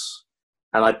In-House.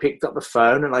 And I picked up the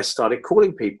phone and I started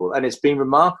calling people. And it's been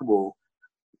remarkable,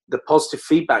 the positive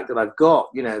feedback that I've got.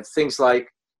 You know, things like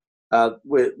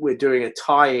we're doing a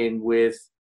tie-in with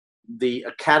the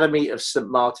Academy of St.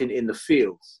 Martin in the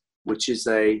Fields, which is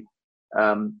one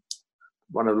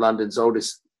of London's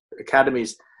oldest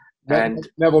academies. And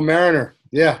Neville Mariner,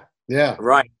 yeah,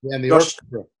 right. Yeah, and the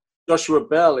orchestra. Joshua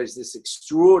Bell is this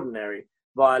extraordinary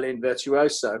violin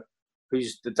virtuoso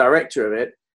who's the director of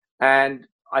it, and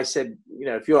I said, you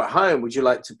know, if you're at home, would you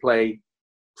like to play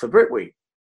for Brit Week?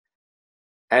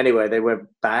 Anyway, they went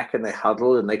back and they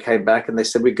huddled and they came back and they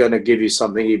said, we're going to give you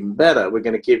something even better. We're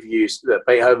going to give you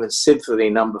Beethoven's Symphony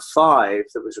No. 5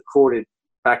 that was recorded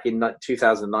back in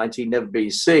 2019, never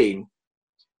been seen.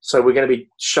 So we're going to be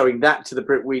showing that to the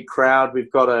Brit Week crowd.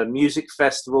 We've got a music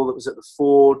festival that was at the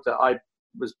Ford that I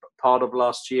was part of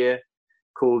last year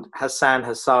called Hassan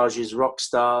Hassaj's Rock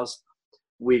Stars.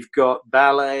 We've got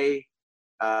ballet.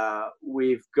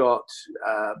 We've got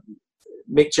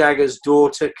Mick Jagger's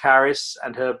daughter, Karis,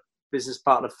 and her business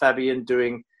partner, Fabian,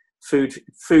 doing food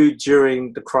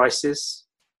during the crisis.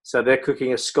 So they're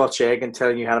cooking a Scotch egg and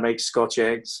telling you how to make Scotch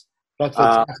eggs. That's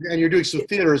fantastic. And you're doing some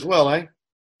theater as well, eh?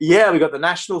 Yeah, we've got the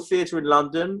National Theatre in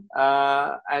London,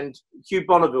 and Hugh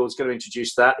Bonneville is going to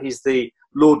introduce that. He's the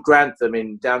Lord Grantham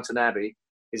in Downton Abbey.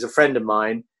 He's a friend of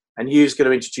mine, and Hugh's going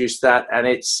to introduce that, and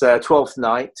it's 12th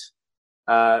night.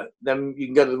 Then you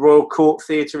can go to the Royal Court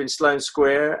Theatre in Sloane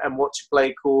Square and watch a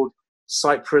play called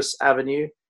Cypress Avenue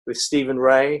with Stephen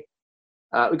Ray.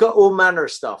 We've got all manner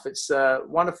of stuff. It's a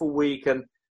wonderful week, and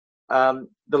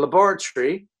the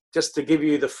laboratory, just to give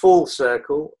you the full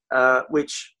circle,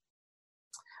 which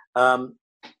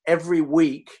every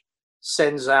week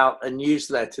sends out a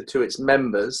newsletter to its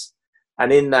members,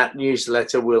 and in that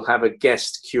newsletter we'll have a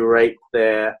guest curate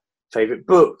their favorite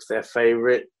book, their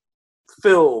favorite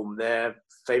film, their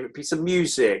favorite piece of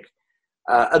music,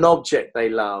 an object they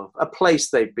love, a place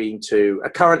they've been to, a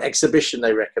current exhibition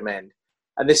they recommend.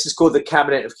 And this is called the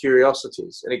Cabinet of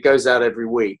Curiosities, and it goes out every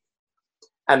week.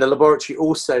 And the laboratory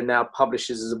also now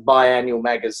publishes as a biannual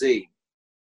magazine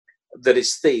that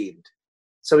is themed.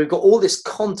 So we've got all this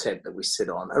content that we sit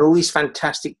on and all these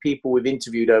fantastic people we've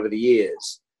interviewed over the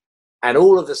years and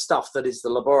all of the stuff that is the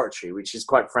laboratory, which is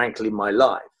quite frankly my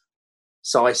life.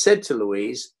 So I said to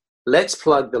Louise, let's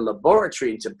plug the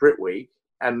laboratory into Brit Week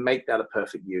and make that a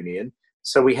perfect union.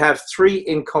 So we have 3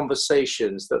 in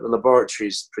conversations that the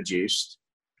laboratory's produced.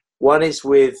 One is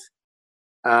with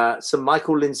Sir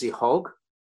Michael Lindsay Hogg,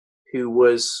 who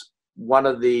was one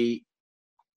of the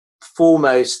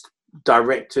foremost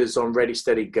directors on Ready,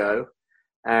 Steady, Go.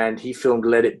 And he filmed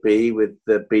Let It Be with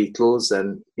the Beatles.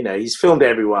 And, you know, he's filmed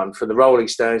everyone from the Rolling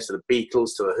Stones to the Beatles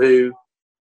to the Who.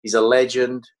 He's a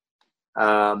legend.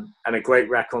 And a great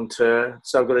raconteur.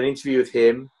 So I've got an interview with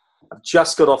him. I've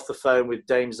just got off the phone with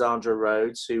Dame Zandra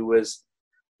Rhodes, who was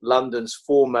London's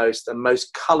foremost and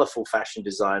most colourful fashion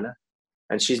designer.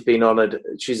 And she's been honoured.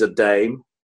 She's a dame.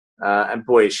 And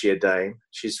boy, is she a dame.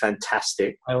 She's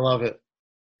fantastic. I love it.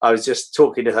 I was just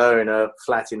talking to her in her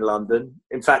flat in London.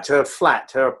 In fact, her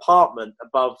apartment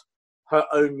above her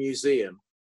own museum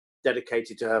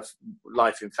dedicated to her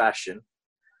life in fashion.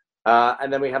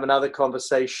 And then we have another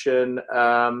conversation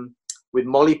with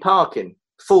Molly Parkin,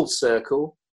 full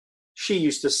circle. She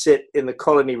used to sit in the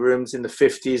colony rooms in the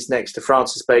 50s next to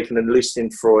Francis Bacon and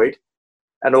Lucian Freud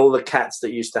and all the cats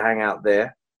that used to hang out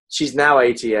there. She's now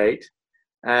 88,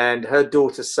 and her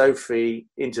daughter Sophie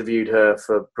interviewed her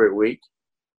for Brit Week.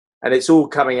 And it's all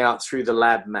coming out through the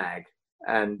Lab Mag.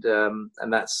 And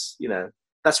that's, you know,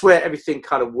 that's where everything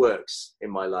kind of works in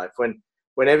my life.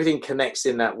 When everything connects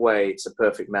in that way, it's a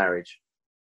perfect marriage.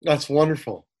 That's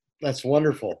wonderful. That's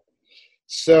wonderful.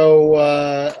 So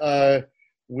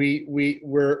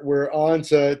we're on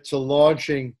to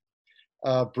launching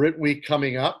Brit Week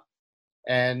coming up,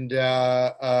 and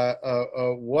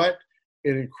what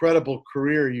an incredible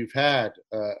career you've had,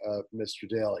 Mr.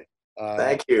 Daly.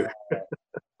 Thank you.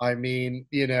 I mean,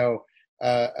 you know,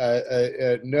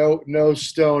 no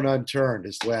stone unturned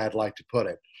is the way I'd like to put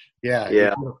it.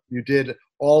 Yeah. You did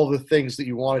all the things that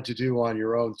you wanted to do on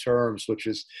your own terms, which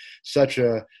is such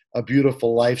a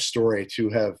beautiful life story to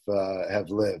have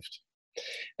lived.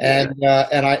 And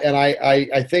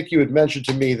I think you had mentioned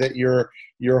to me that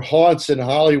your haunts in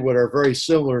Hollywood are very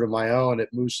similar to my own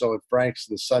at Musso and Frank's,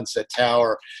 the Sunset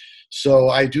Tower. So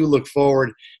I do look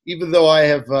forward, even though I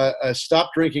have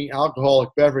stopped drinking alcoholic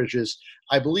beverages,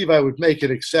 I believe I would make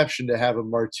an exception to have a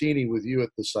martini with you at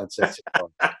the Sunset Tower.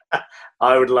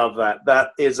 I would love that.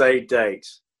 That is a date.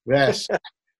 Yes.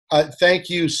 Thank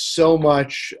you so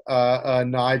much,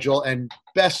 Nigel, and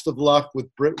best of luck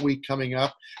with Brit Week coming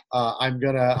up. I'm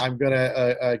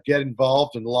gonna get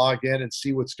involved and log in and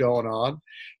see what's going on.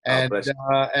 And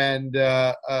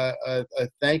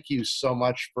thank you so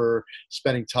much for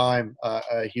spending time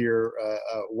here.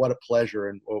 What a pleasure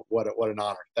and what an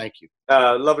honor. Thank you.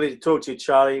 Lovely to talk to you,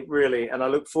 Charlie. Really, and I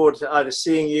look forward to either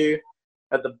seeing you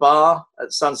at the bar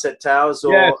at Sunset Towers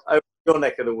or over your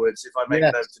neck of the woods if I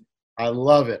make those. I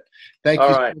love it. Thank you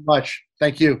so much.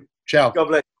 Thank you. Ciao. God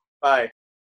bless. Bye.